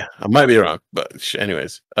 Yeah, I might be wrong, but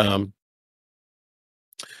anyways.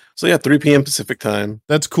 So yeah, 3 p.m. Pacific time.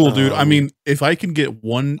 That's cool, dude. I mean, if I can get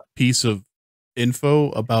one piece of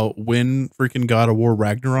info about when freaking God of War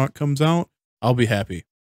Ragnarok comes out, I'll be happy.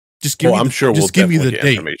 Just give me give me the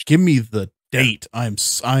date. Give me the date. I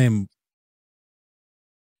am.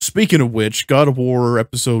 Speaking of which, God of War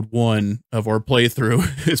episode 1 of our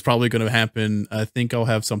playthrough is probably going to happen. I think I'll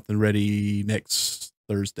have something ready next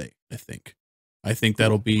Thursday. I think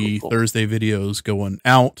that'll be cool. Thursday videos going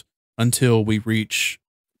out until we reach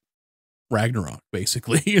Ragnarok,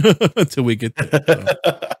 basically, until we get there.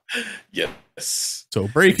 So. Yes. So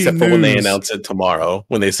breaking Except news. For when they announce it tomorrow,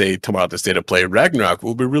 when they say tomorrow the State of Play, Ragnarok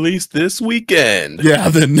will be released this weekend. Yeah,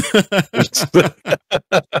 then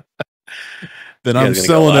then I'm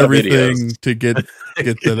selling everything to get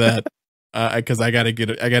to that. Because I gotta get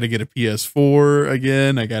a PS4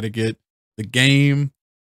 again. I gotta get the game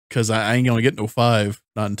because I ain't gonna get no 5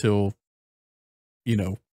 not until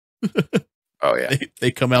Oh yeah,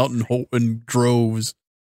 they come out in droves.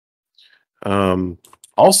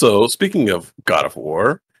 Also, speaking of God of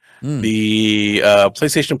War, the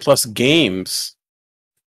PlayStation Plus games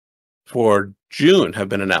for June have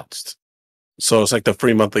been announced. So it's like the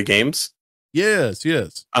free monthly games. Yes.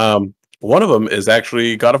 One of them is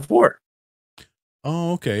actually God of War.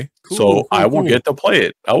 Oh, okay. Cool, I will get to play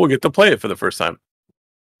it. I will get to play it for the first time.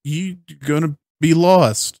 You're gonna be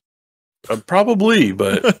lost. Probably,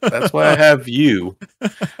 but that's why I have you.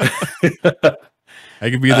 I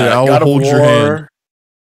could be there. I will hold your hand.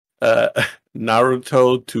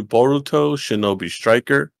 Naruto to Boruto, Shinobi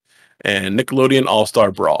Striker, and Nickelodeon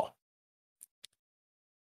All-Star Brawl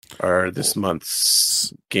are this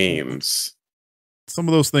month's games. Some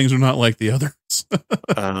of those things are not like the others.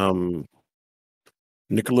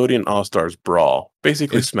 Nickelodeon All-Stars Brawl.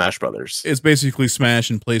 Basically Smash Brothers. It's basically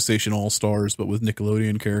Smash and PlayStation All-Stars, but with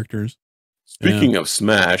Nickelodeon characters. Speaking of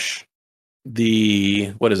Smash,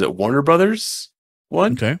 what is it, Warner Brothers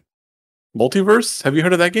one? Okay. Multiverse? Have you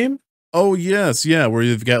heard of that game? Oh, yes. Yeah, where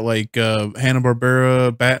you've got like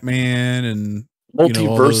Hanna-Barbera, Batman, and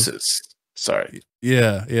Multiverses. Sorry.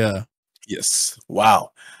 Yeah. Yes.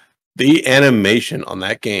 Wow. The animation on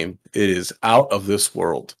that game, it is out of this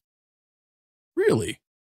world. Really?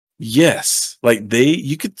 Yes. Like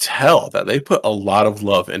you could tell that they put a lot of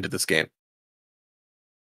love into this game.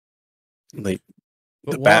 Like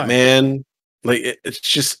the Batman, like it's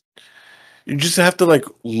just, you just have to like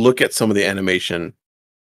look at some of the animation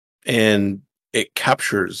and it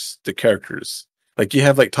captures the characters. Like you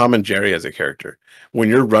have like Tom and Jerry as a character. When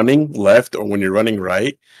you're running left or when you're running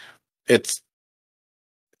right, it's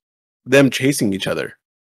them chasing each other.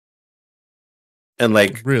 And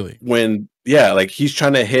like Really? when like he's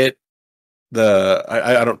trying to hit the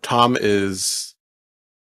I don't Tom is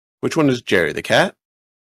which one is Jerry? The cat?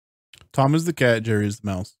 Tom is the cat, Jerry is the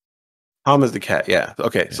mouse. Tom is the cat, yeah.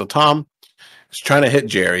 Okay, Yeah. so Tom is trying to hit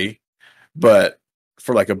Jerry, but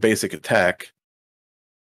for like a basic attack,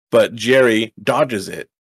 but Jerry dodges it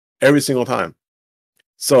every single time.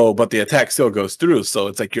 So, but the attack still goes through. So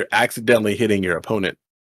it's like you're accidentally hitting your opponent.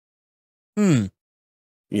 Hmm.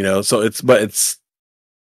 You know, so it's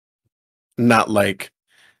not like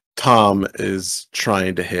Tom is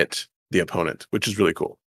trying to hit the opponent, which is really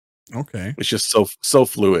cool. Okay. It's just so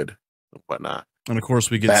fluid and whatnot. And of course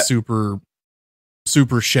we get That-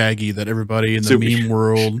 super Shaggy that everybody in the Super meme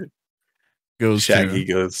world goes Shaggy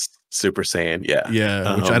to. goes Super Saiyan, yeah.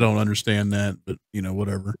 Yeah, which I don't understand that, but you know,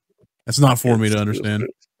 whatever. That's not for me to understand.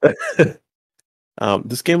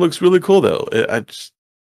 This game looks really cool though.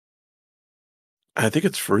 I think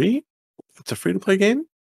it's free. It's a free to play game.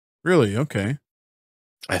 Really? Okay.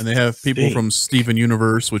 And they have people from Steven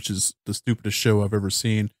Universe, which is the stupidest show I've ever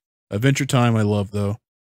seen. Adventure Time, I love though.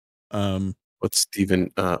 What's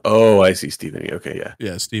Steven? I see Steven. Okay, yeah.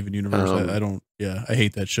 Yeah, Steven Universe. I don't. Yeah, I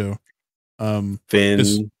hate that show.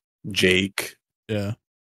 Finn, Jake. Yeah.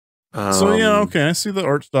 So yeah, okay. I see the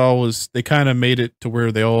art style was they kind of made it to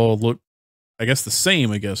where they all look, I guess, the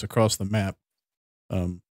same. I guess across the map,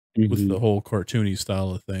 with the whole cartoony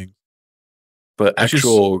style of things. But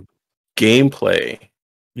actual gameplay,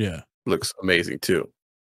 yeah, looks amazing too.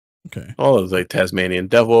 Okay. All those like Tasmanian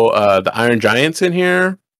Devil, the Iron Giant's in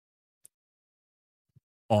here.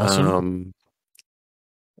 Awesome.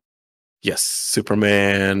 Yes,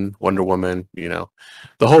 Superman, Wonder Woman, you know,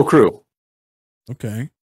 the whole crew. Okay.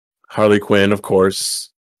 Harley Quinn, of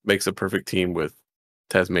course, makes a perfect team with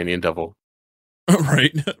Tasmanian Devil.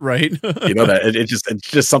 Right. You know that it's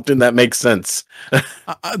just something that makes sense.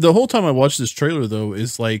 The whole time I watched this trailer though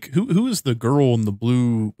is like who is the girl in the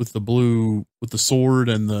blue with the sword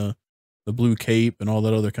and the blue cape and all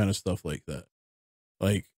that other kind of stuff like that.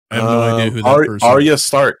 Like I have no idea who that person is. Arya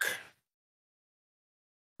Stark.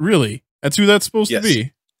 Really? That's who that's supposed to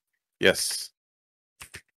be? Yes.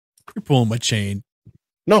 You're pulling my chain.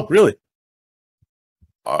 No, really.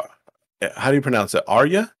 How do you pronounce it?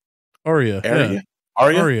 Arya? Arya. Yeah.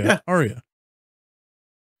 Arya. Yeah. Arya.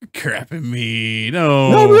 You're crapping me.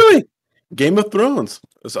 No. No, really. Game of Thrones.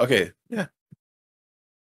 Okay. Yeah.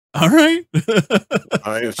 All right.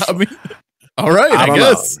 I mean, all right, I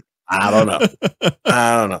guess. I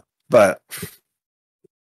don't know. But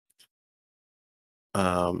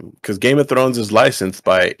because Game of Thrones is licensed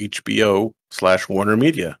by HBO/Warner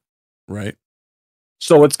Media. Right.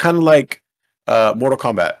 So it's kind of like Mortal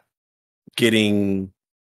Kombat getting.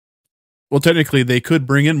 Well, technically, they could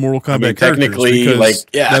bring in Mortal Kombat technically, because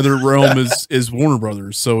NetherRealm is Warner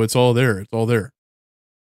Brothers, so it's all there. It's all there.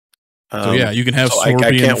 So yeah, you can have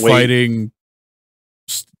Scorpion fighting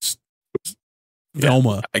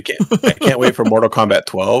Velma. I can't wait for Mortal Kombat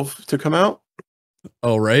 12 to come out.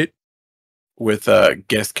 Oh, right. With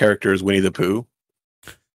guest characters Winnie the Pooh.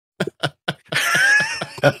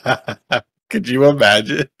 Could you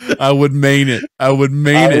imagine? I would main it. Dude.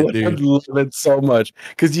 I love it so much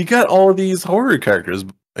because you got all these horror characters.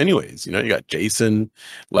 Anyways, you know, you got Jason,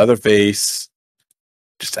 Leatherface.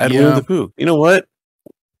 Just add Winnie the Pooh. You know what?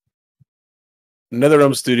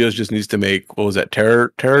 NetherRealm Studios just needs to make, what was that?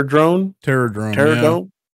 Terrordrome.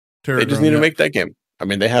 They just need to make that game. I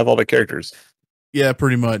mean, they have all the characters. Yeah,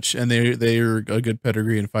 pretty much, and they are a good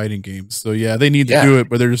pedigree in fighting games. So yeah, they need to do it,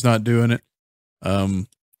 but they're just not doing it.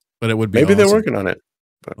 But it would be maybe awesome. They're working on it.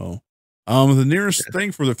 But. Oh, the nearest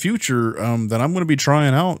thing for the future that I'm going to be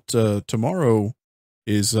trying out tomorrow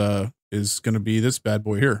is going to be this bad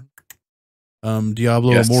boy here,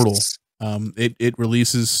 Diablo Immortal. It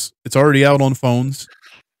releases. It's already out on phones.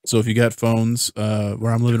 So if you got phones,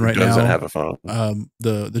 where I'm living right now, doesn't have a phone.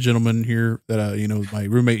 The gentleman here that my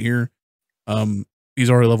roommate here,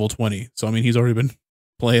 he's already level 20. So I mean, he's already been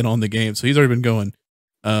playing on the game. So he's already been going.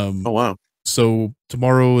 Oh wow. So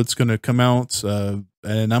tomorrow it's going to come out, and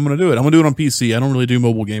I'm going to do it. I'm going to do it on PC. I don't really do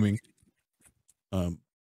mobile gaming. But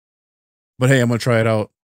hey, I'm going to try it out.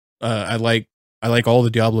 I like all the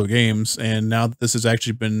Diablo games, and now that this has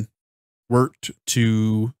actually been worked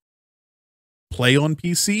to play on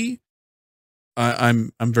PC,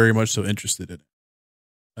 I'm very much so interested in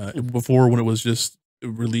it. Before, when it was just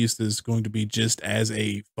released as going to be just as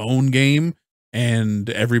a phone game, and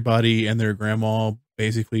everybody and their grandma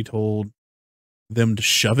basically told them to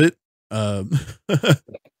shove it to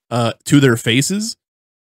their faces.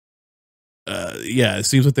 Yeah, it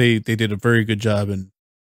seems like they did a very good job in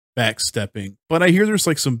backstepping. But I hear there's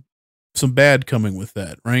like some bad coming with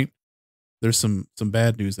that, right? There's some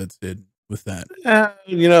bad news that's did with that.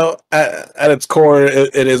 At its core,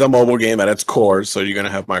 it is a mobile game at its core, so you're going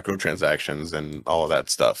to have microtransactions and all of that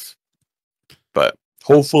stuff. But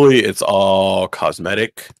hopefully it's all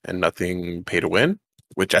cosmetic and nothing pay to win,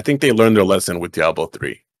 which I think they learned their lesson with Diablo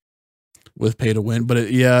 3. With pay to win, but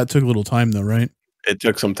it took a little time though, right? It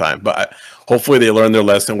took some time, but hopefully they learned their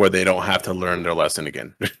lesson where they don't have to learn their lesson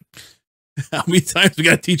again. How many times we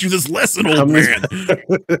got to teach you this lesson, old man?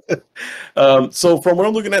 So from what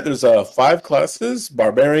I'm looking at, there's 5 classes: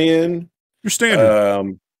 Barbarian, Your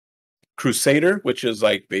standard, Crusader, which is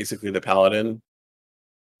like basically the Paladin.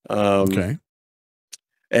 Okay.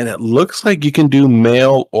 And it looks like you can do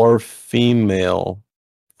male or female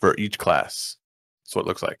for each class. That's what it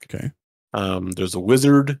looks like. Okay. There's a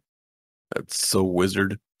wizard. That's so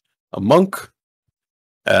wizard. A monk,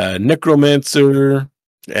 a necromancer,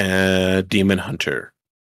 and a demon hunter.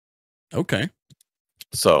 Okay.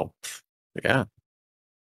 So, yeah.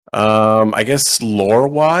 I guess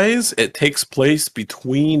lore-wise, it takes place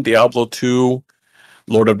between Diablo 2,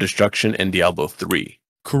 Lord of Destruction, and Diablo 3.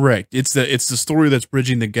 Correct. It's the story that's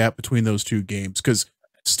bridging the gap between those two games, because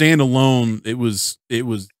standalone it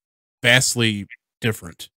was vastly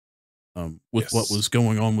different with Yes. what was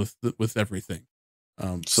going on with everything.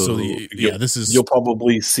 This is You'll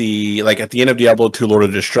probably see, like, at the end of Diablo 2 Lord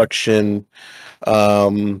of Destruction,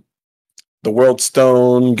 the World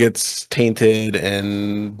Stone gets tainted,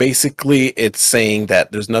 and basically it's saying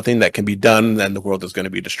that there's nothing that can be done and the world is going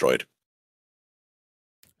to be destroyed.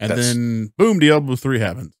 and then boom, Diablo 3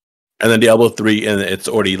 happens. And then Diablo 3, and it's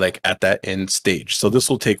already like at that end stage. So this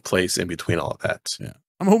will take place in between all of that. Yeah.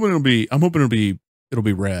 I'm hoping it'll be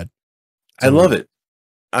rad. I love it.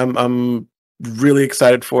 I'm really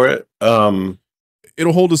excited for it.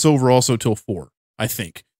 It'll hold us over also till 4, I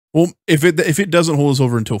think. Well, if it doesn't hold us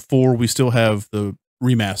over until 4, we still have the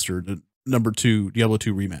remastered, the number 2 Diablo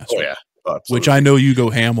 2 remaster. Oh yeah, absolutely. Which I know you go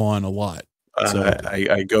ham on a lot. So.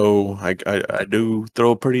 I do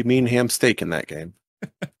throw a pretty mean ham steak in that game.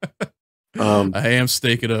 A ham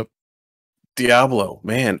steak it up. Diablo,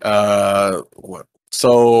 man. What?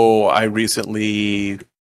 So I have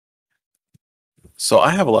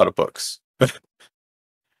a lot of books.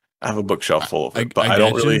 I have a bookshelf full of it, but I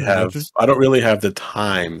don't really have the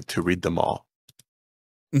time to read them all.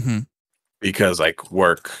 Mm-hmm. Because like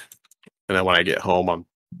work, and then when I get home, I'm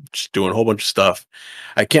just doing a whole bunch of stuff.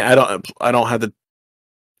 I don't have the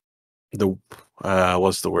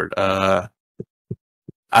what's the word? I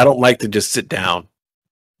don't like to just sit down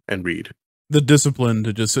and read. The discipline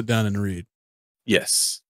to just sit down and read.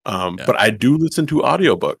 Yes. But I do listen to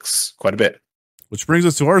audiobooks quite a bit. Which brings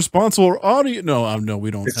us to our sponsor, audio. No,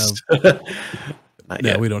 we don't have.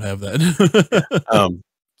 We don't have that.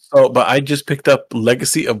 But I just picked up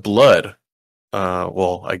Legacy of Blood.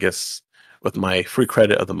 Well, I guess with my free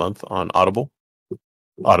credit of the month on Audible.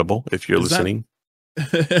 Audible, if you're listening.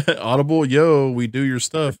 Audible, yo, we do your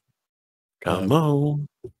stuff. Come on.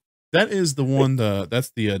 That is the one.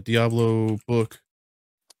 That's the Diablo book.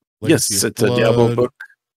 Legacy yes, it's a Diablo book.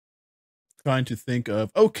 Trying to think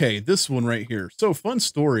of this one right here. So fun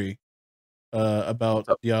story about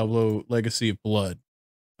Diablo Legacy of Blood.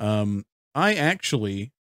 I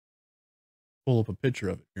actually pull up a picture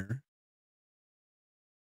of it here.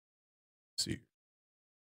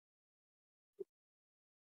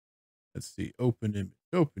 Let's see. Open image.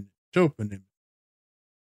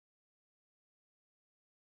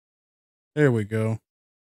 There we go.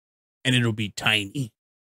 And it'll be tiny.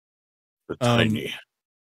 Tiny.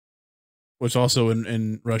 Which also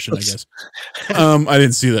in Russian, I guess. I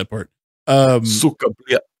didn't see that part. I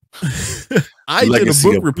did a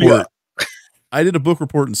book report. I did a book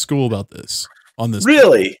report in school about this. On this.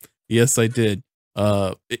 Really? Book. Yes, I did.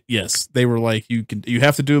 Yes, they were like, you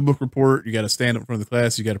have to do a book report. You got to stand up in front of the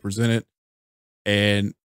class. You got to present it.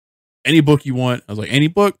 And any book you want. I was like, any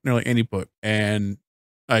book? And they're like, any book. And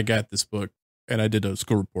I got this book and I did a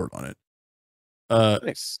school report on it.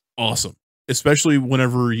 Nice. Awesome. Especially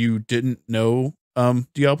whenever you didn't know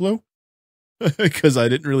Diablo, because I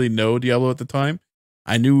didn't really know Diablo at the time.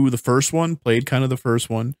 I knew the first one, played kind of the first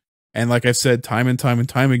one, and like I've said time and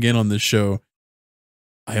time again on this show,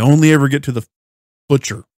 I only ever get to the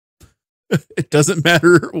butcher. It doesn't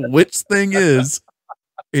matter which thing is,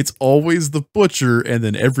 it's always the butcher, and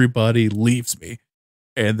then everybody leaves me,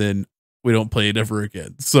 and then we don't play it ever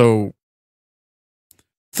again. So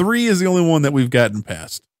 3 is the only one that we've gotten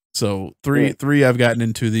past. So three I've gotten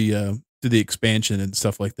into the to the expansion and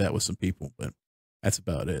stuff like that with some people, but that's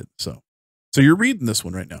about it. So you're reading this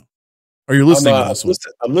one right now, or you're listening to this one?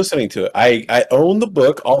 I'm listening to it. I own the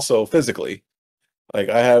book also physically. Like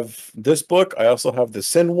I have this book. I also have the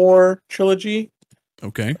Sin War trilogy.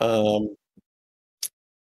 Okay.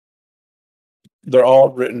 They're all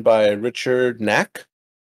written by Richard Knack.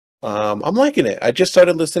 I'm liking it. I just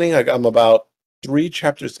started listening. I'm about 3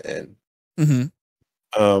 chapters in.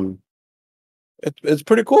 Mm-hmm. It's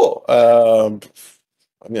pretty cool. I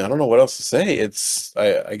mean, I don't know what else to say.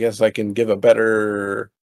 I guess I can give a better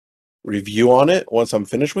review on it once I'm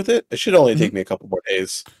finished with it. It should only take me a couple more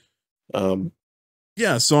days.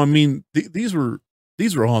 Yeah, so I mean, these were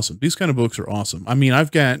awesome. These kind of books are awesome. I mean, I've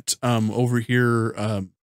got over here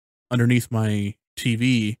underneath my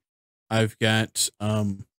TV, I've got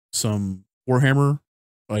some Warhammer,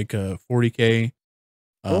 like 40K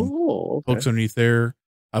books underneath there.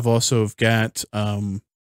 I've also got a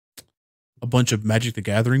bunch of Magic the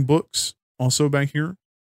Gathering books also back here,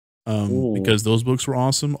 because those books were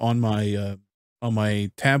awesome on my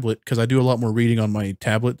tablet, because I do a lot more reading on my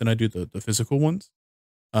tablet than I do the physical ones.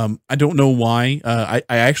 I don't know why. I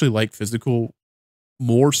actually like physical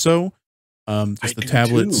more so. Just the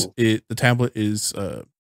tablets. The tablet is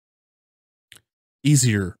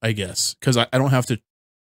easier, I guess, because I don't have to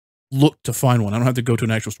look to find one. I don't have to go to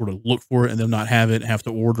an actual store to look for it and then not have it, have to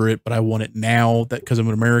order it. But I want it now. That because I'm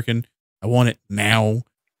an American, I want it now.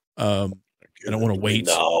 I don't want to wait.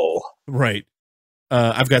 No, right.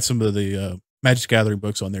 I've got some of the Magic Gathering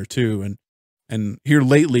books on there too, and here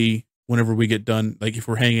lately, whenever we get done, like if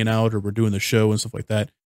we're hanging out or we're doing the show and stuff like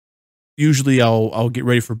that, usually I'll get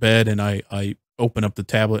ready for bed and I open up the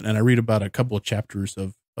tablet and I read about a couple of chapters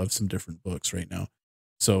of some different books right now.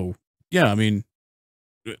 So yeah, I mean,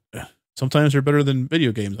 sometimes they're better than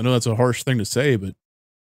video games. I know that's a harsh thing to say, but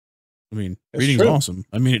I mean, reading's awesome.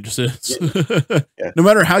 I mean, it just is. Yeah. No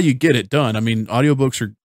matter how you get it done. I mean,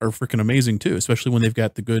 audiobooks are freaking amazing too, especially when they've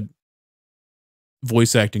got the good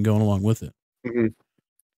voice acting going along with it. Mm-hmm.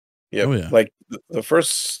 Yep. Oh, yeah. Like the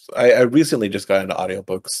first, I recently just got into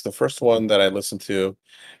audiobooks. The first one that I listened to,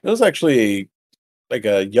 it was actually like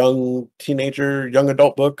a young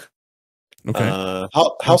adult book. Okay.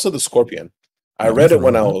 House of the Scorpion. I read it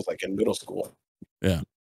when I was like in middle school. Yeah.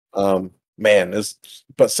 Man,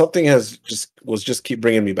 but something was just keep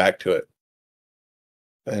bringing me back to it.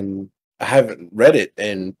 And I haven't read it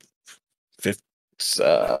in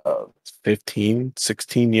 15,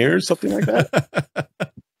 16 years, something like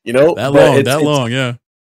that. You know, that long, yeah.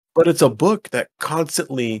 But it's a book that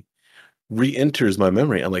constantly re-enters my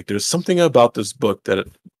memory. I'm like, there's something about this book that,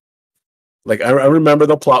 like, I remember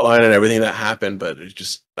the plot line and everything that happened, but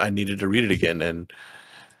I needed to read it again. And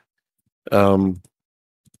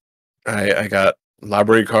I got a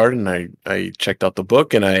library card and I checked out the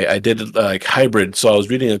book and I did like hybrid. So I was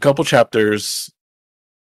reading a couple chapters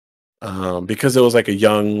because it was like a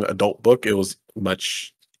young adult book. It was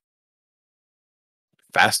much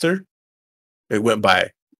faster. It went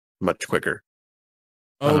by much quicker.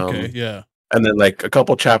 Okay, yeah. And then like a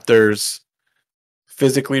couple chapters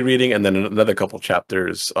physically reading and then another couple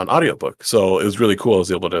chapters on audiobook. So it was really cool. I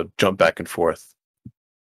was able to jump back and forth.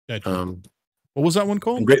 Gotcha. What was that one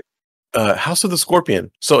called? Great. House of the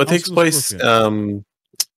Scorpion. So it takes place kind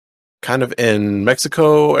of in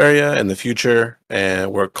Mexico area in the future,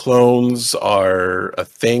 and where clones are a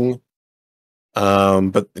thing.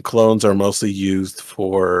 But the clones are mostly used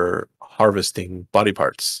for harvesting body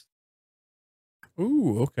parts.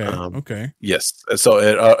 Ooh, okay. Okay. Yes. So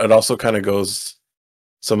it also kind of goes,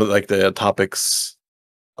 some of like the topics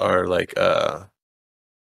are like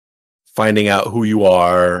finding out who you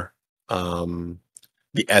are,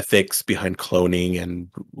 the ethics behind cloning and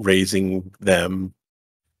raising them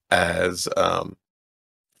as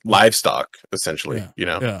livestock, essentially. Yeah. You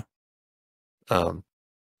know. Yeah.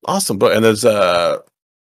 Awesome book, and there's a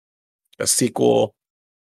sequel.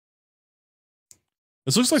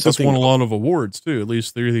 This looks like this won a lot of awards too. At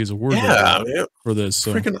least 3 of these awards for this.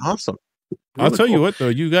 So. Freaking awesome! Really I'll tell you what, though,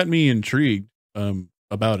 you got me intrigued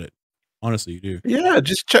about it. Honestly, you do. Yeah,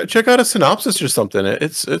 just check out a synopsis or something.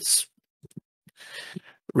 It's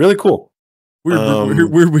really cool.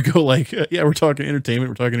 Weird we go like, yeah, we're talking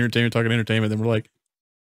entertainment, then we're like,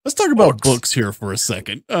 let's talk about books here for a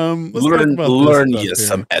second. Let's learn you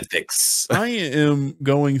some ethics. I am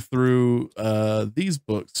going through these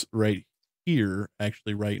books right here,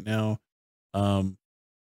 actually, right now.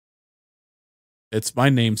 It's my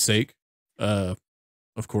namesake, of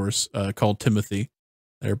course, called Timothy.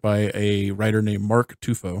 They're by a writer named Mark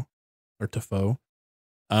Tufo.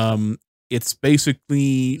 It's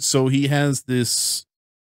basically, so he has this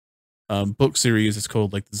book series. It's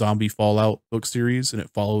called like the Zombie Fallout book series, and it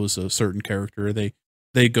follows a certain character.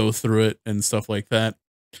 They go through it and stuff like that.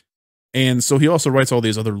 And so he also writes all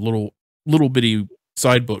these other little bitty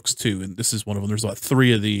side books too. And this is one of them. There's about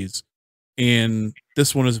 3 of these. And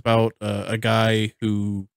this one is about a guy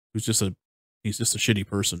who's just he's just a shitty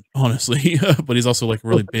person, honestly. But he's also like a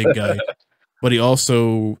really big guy. But he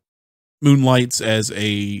also moonlights as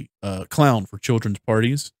a clown for children's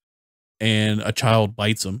parties, and a child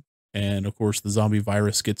bites him. And of course, the zombie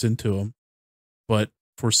virus gets into him. But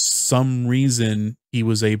for some reason, he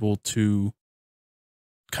was able to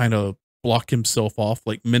kind of block himself off,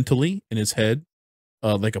 like mentally in his head.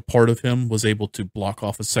 Like a part of him was able to block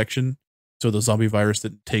off a section, so the zombie virus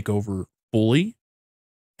didn't take over fully.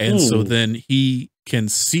 And so then he can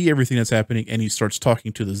see everything that's happening, and he starts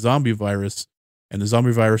talking to the zombie virus, and the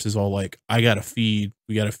zombie virus is all like, we gotta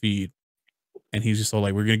feed. And he's just all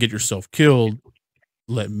like, we're going to get yourself killed.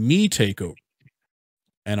 Let me take over,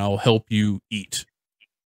 and I'll help you eat.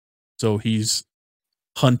 So he's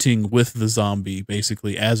hunting with the zombie,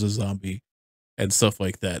 basically as a zombie and stuff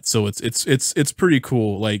like that. So it's pretty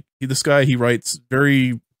cool. Like this guy, he writes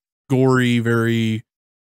very gory, very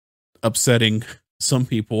upsetting some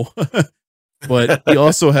people, but he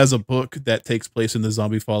also has a book that takes place in the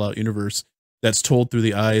Zombie Fallout universe that's told through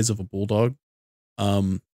the eyes of a bulldog.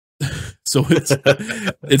 So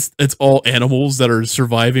it's all animals that are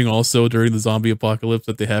surviving also during the zombie apocalypse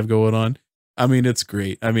that they have going on. I mean, it's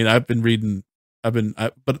great. I mean,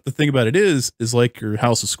 but the thing about it is like your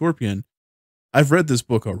House of Scorpion. I've read this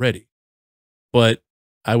book already, but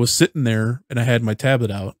I was sitting there and I had my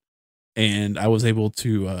tablet out, and I was able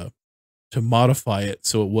to modify it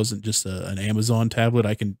so it wasn't just an Amazon tablet.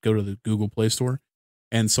 I can go to the Google Play Store,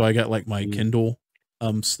 and so I got like my Kindle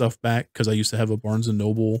stuff back, because I used to have a Barnes and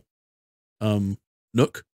Noble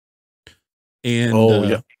Nook,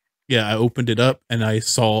 and I opened it up and I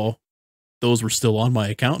saw those were still on my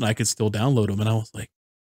account and I could still download them, and I was like,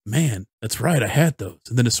 man, that's right, I had those.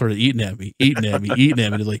 And then it started eating at me.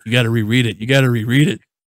 It's like, you got to reread it.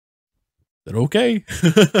 Said, okay.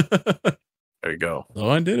 There you go. So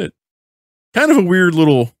I did it. Kind of a weird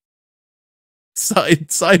little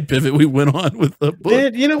side pivot we went on with the book.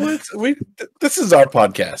 Man, you know what? This is our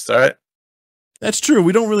podcast, all right? That's true.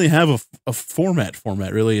 We don't really have a format,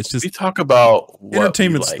 really. It's just we talk about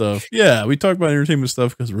entertainment stuff. Yeah, we talk about entertainment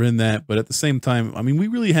stuff because we're in that. But at the same time, I mean, we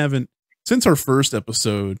really haven't, since our first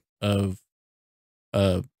episode of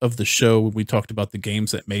the show, when we talked about the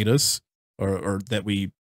games that made us, or that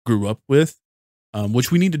we grew up with,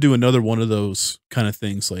 which we need to do another one of those kind of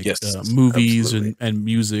things, like movies and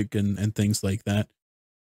music and things like that.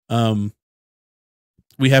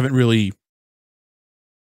 We haven't really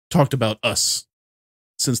talked about us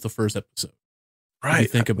since the first episode. Right.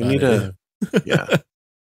 Think about it. Yeah.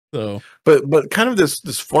 So, but kind of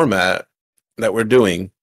this format that we're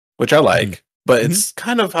doing, which I like, but it's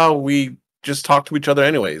kind of how we just talk to each other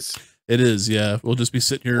anyways. It is. Yeah. We'll just be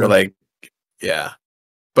sitting here. We're like, yeah,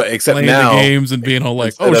 but except playing now the games and being all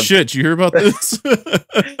like, oh shit, you hear about this?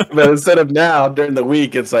 But instead of now during the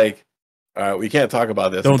week, it's like, all right, we can't talk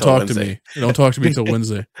about this. Don't talk to me. Don't talk to me until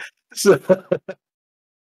Wednesday.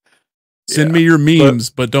 Send me your memes,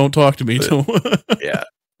 but don't talk to me till. Yeah.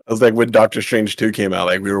 It was like when Doctor Strange 2 came out,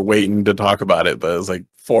 like we were waiting to talk about it, but it was like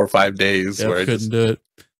 4 or 5 days where I couldn't do it.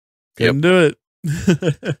 Couldn't do it.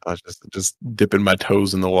 I was just dipping my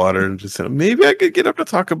toes in the water and just saying, maybe I could get up to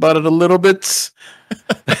talk about it a little bit.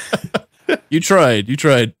 You tried.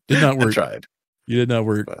 Did not work. I tried. You did not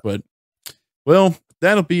work. But well,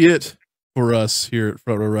 that'll be it for us here at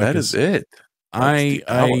Front Row Ruckus. That is it.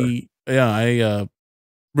 I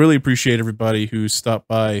really appreciate everybody who stopped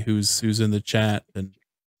by, who's in the chat and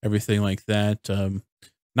everything like that.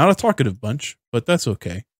 Not a talkative bunch, but that's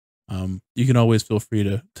okay. You can always feel free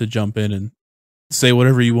to jump in and say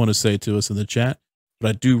whatever you want to say to us in the chat.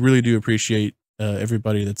 But I really do appreciate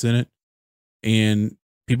everybody that's in it, and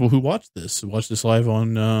people who watch this live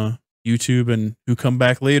on YouTube, and who come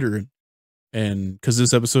back later. And because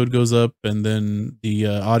this episode goes up and then the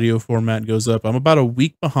audio format goes up, I'm about a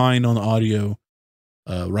week behind on the audio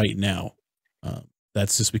right now.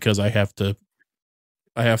 That's just because I have to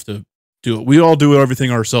do it. We all do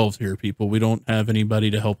everything ourselves here, people. We don't have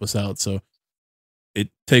anybody to help us out, so it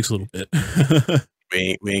takes a little bit.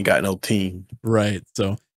 we ain't got no team, right?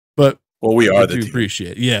 So, but we are the team.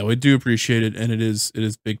 Appreciate. Yeah, we do appreciate it, and it is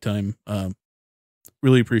big time.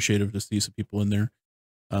 Really appreciative to see some people in there.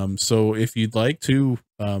 So if you'd like to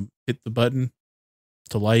hit the button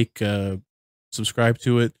to like, subscribe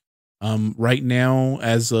to it. Right now,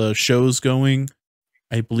 as show's going,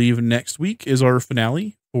 I believe next week is our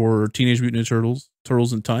finale for Teenage Mutant Ninja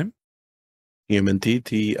Turtles in Time.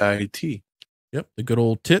 TMNT. Yep, the good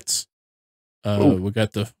old tits. Ooh. We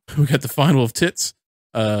got the final of tits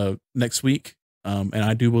next week. And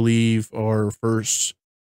I do believe our first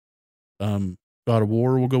God of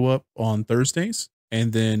War will go up on Thursdays,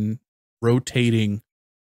 and then rotating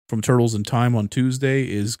from Turtles in Time on Tuesday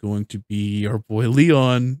is going to be our boy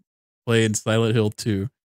Leon playing Silent Hill 2.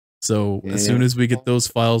 So as soon as we get those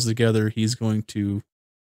files together, he's going to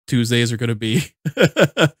Tuesdays are going to be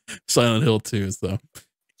Silent Hill 2. So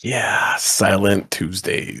yeah, Silent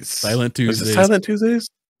Tuesdays. Silent Tuesdays. Is it Silent Tuesdays?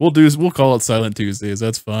 We'll call it Silent Tuesdays.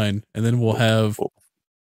 That's fine. And then we'll have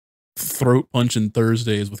throat punching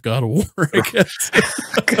Thursdays with God of War, I guess.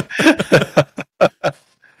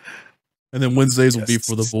 And then Wednesdays will be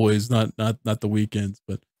for the boys, not the weekends,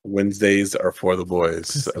 but Wednesdays are for the boys.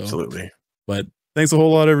 So, absolutely. But thanks a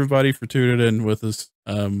whole lot, everybody, for tuning in with us.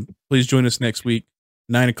 Please join us next week,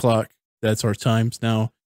 9:00. That's our times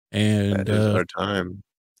now. And that is our time.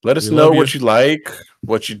 Let us know what you like,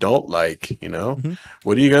 what you don't like. You know,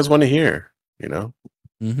 what do you guys want to hear? You know,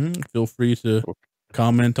 feel free to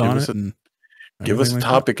comment on it and give us a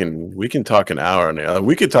topic, and we can talk an hour.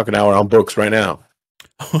 We could talk an hour on books right now.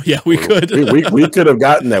 Oh yeah, we could. we could have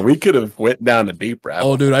gotten that. We could have went down a deep rabbit.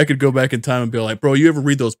 Oh, dude, I could go back in time and be like, bro, you ever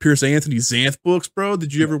read those Pierce Anthony Xanth books, bro?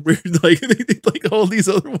 Did you ever read like all these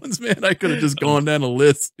other ones, man? I could have just gone down a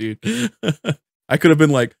list, dude. I could have been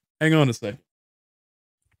like, hang on a sec.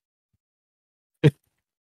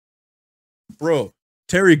 Bro,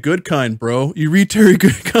 Terry Goodkind, bro. You read Terry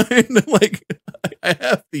Goodkind? Like, I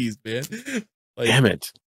have these, man. Like, damn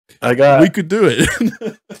it. We could do it.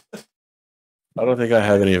 I don't think I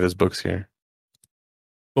have any of his books here.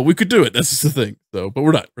 But we could do it. That's just the thing. So, but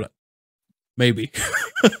we're not. Maybe.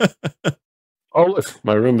 Oh, look.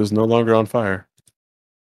 My room is no longer on fire.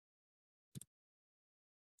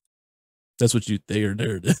 That's what you... There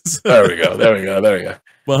it is. There we go.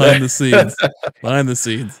 Behind the scenes.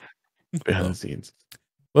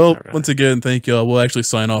 Well, right. Once again, thank y'all. We'll actually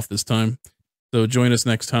sign off this time. So join us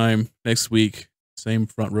next week. Same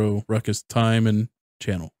Front Row Ruckus time and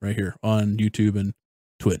channel right here on YouTube and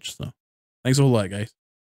Twitch. So thanks a whole lot, guys.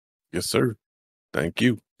 Yes, sir. Thank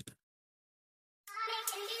you.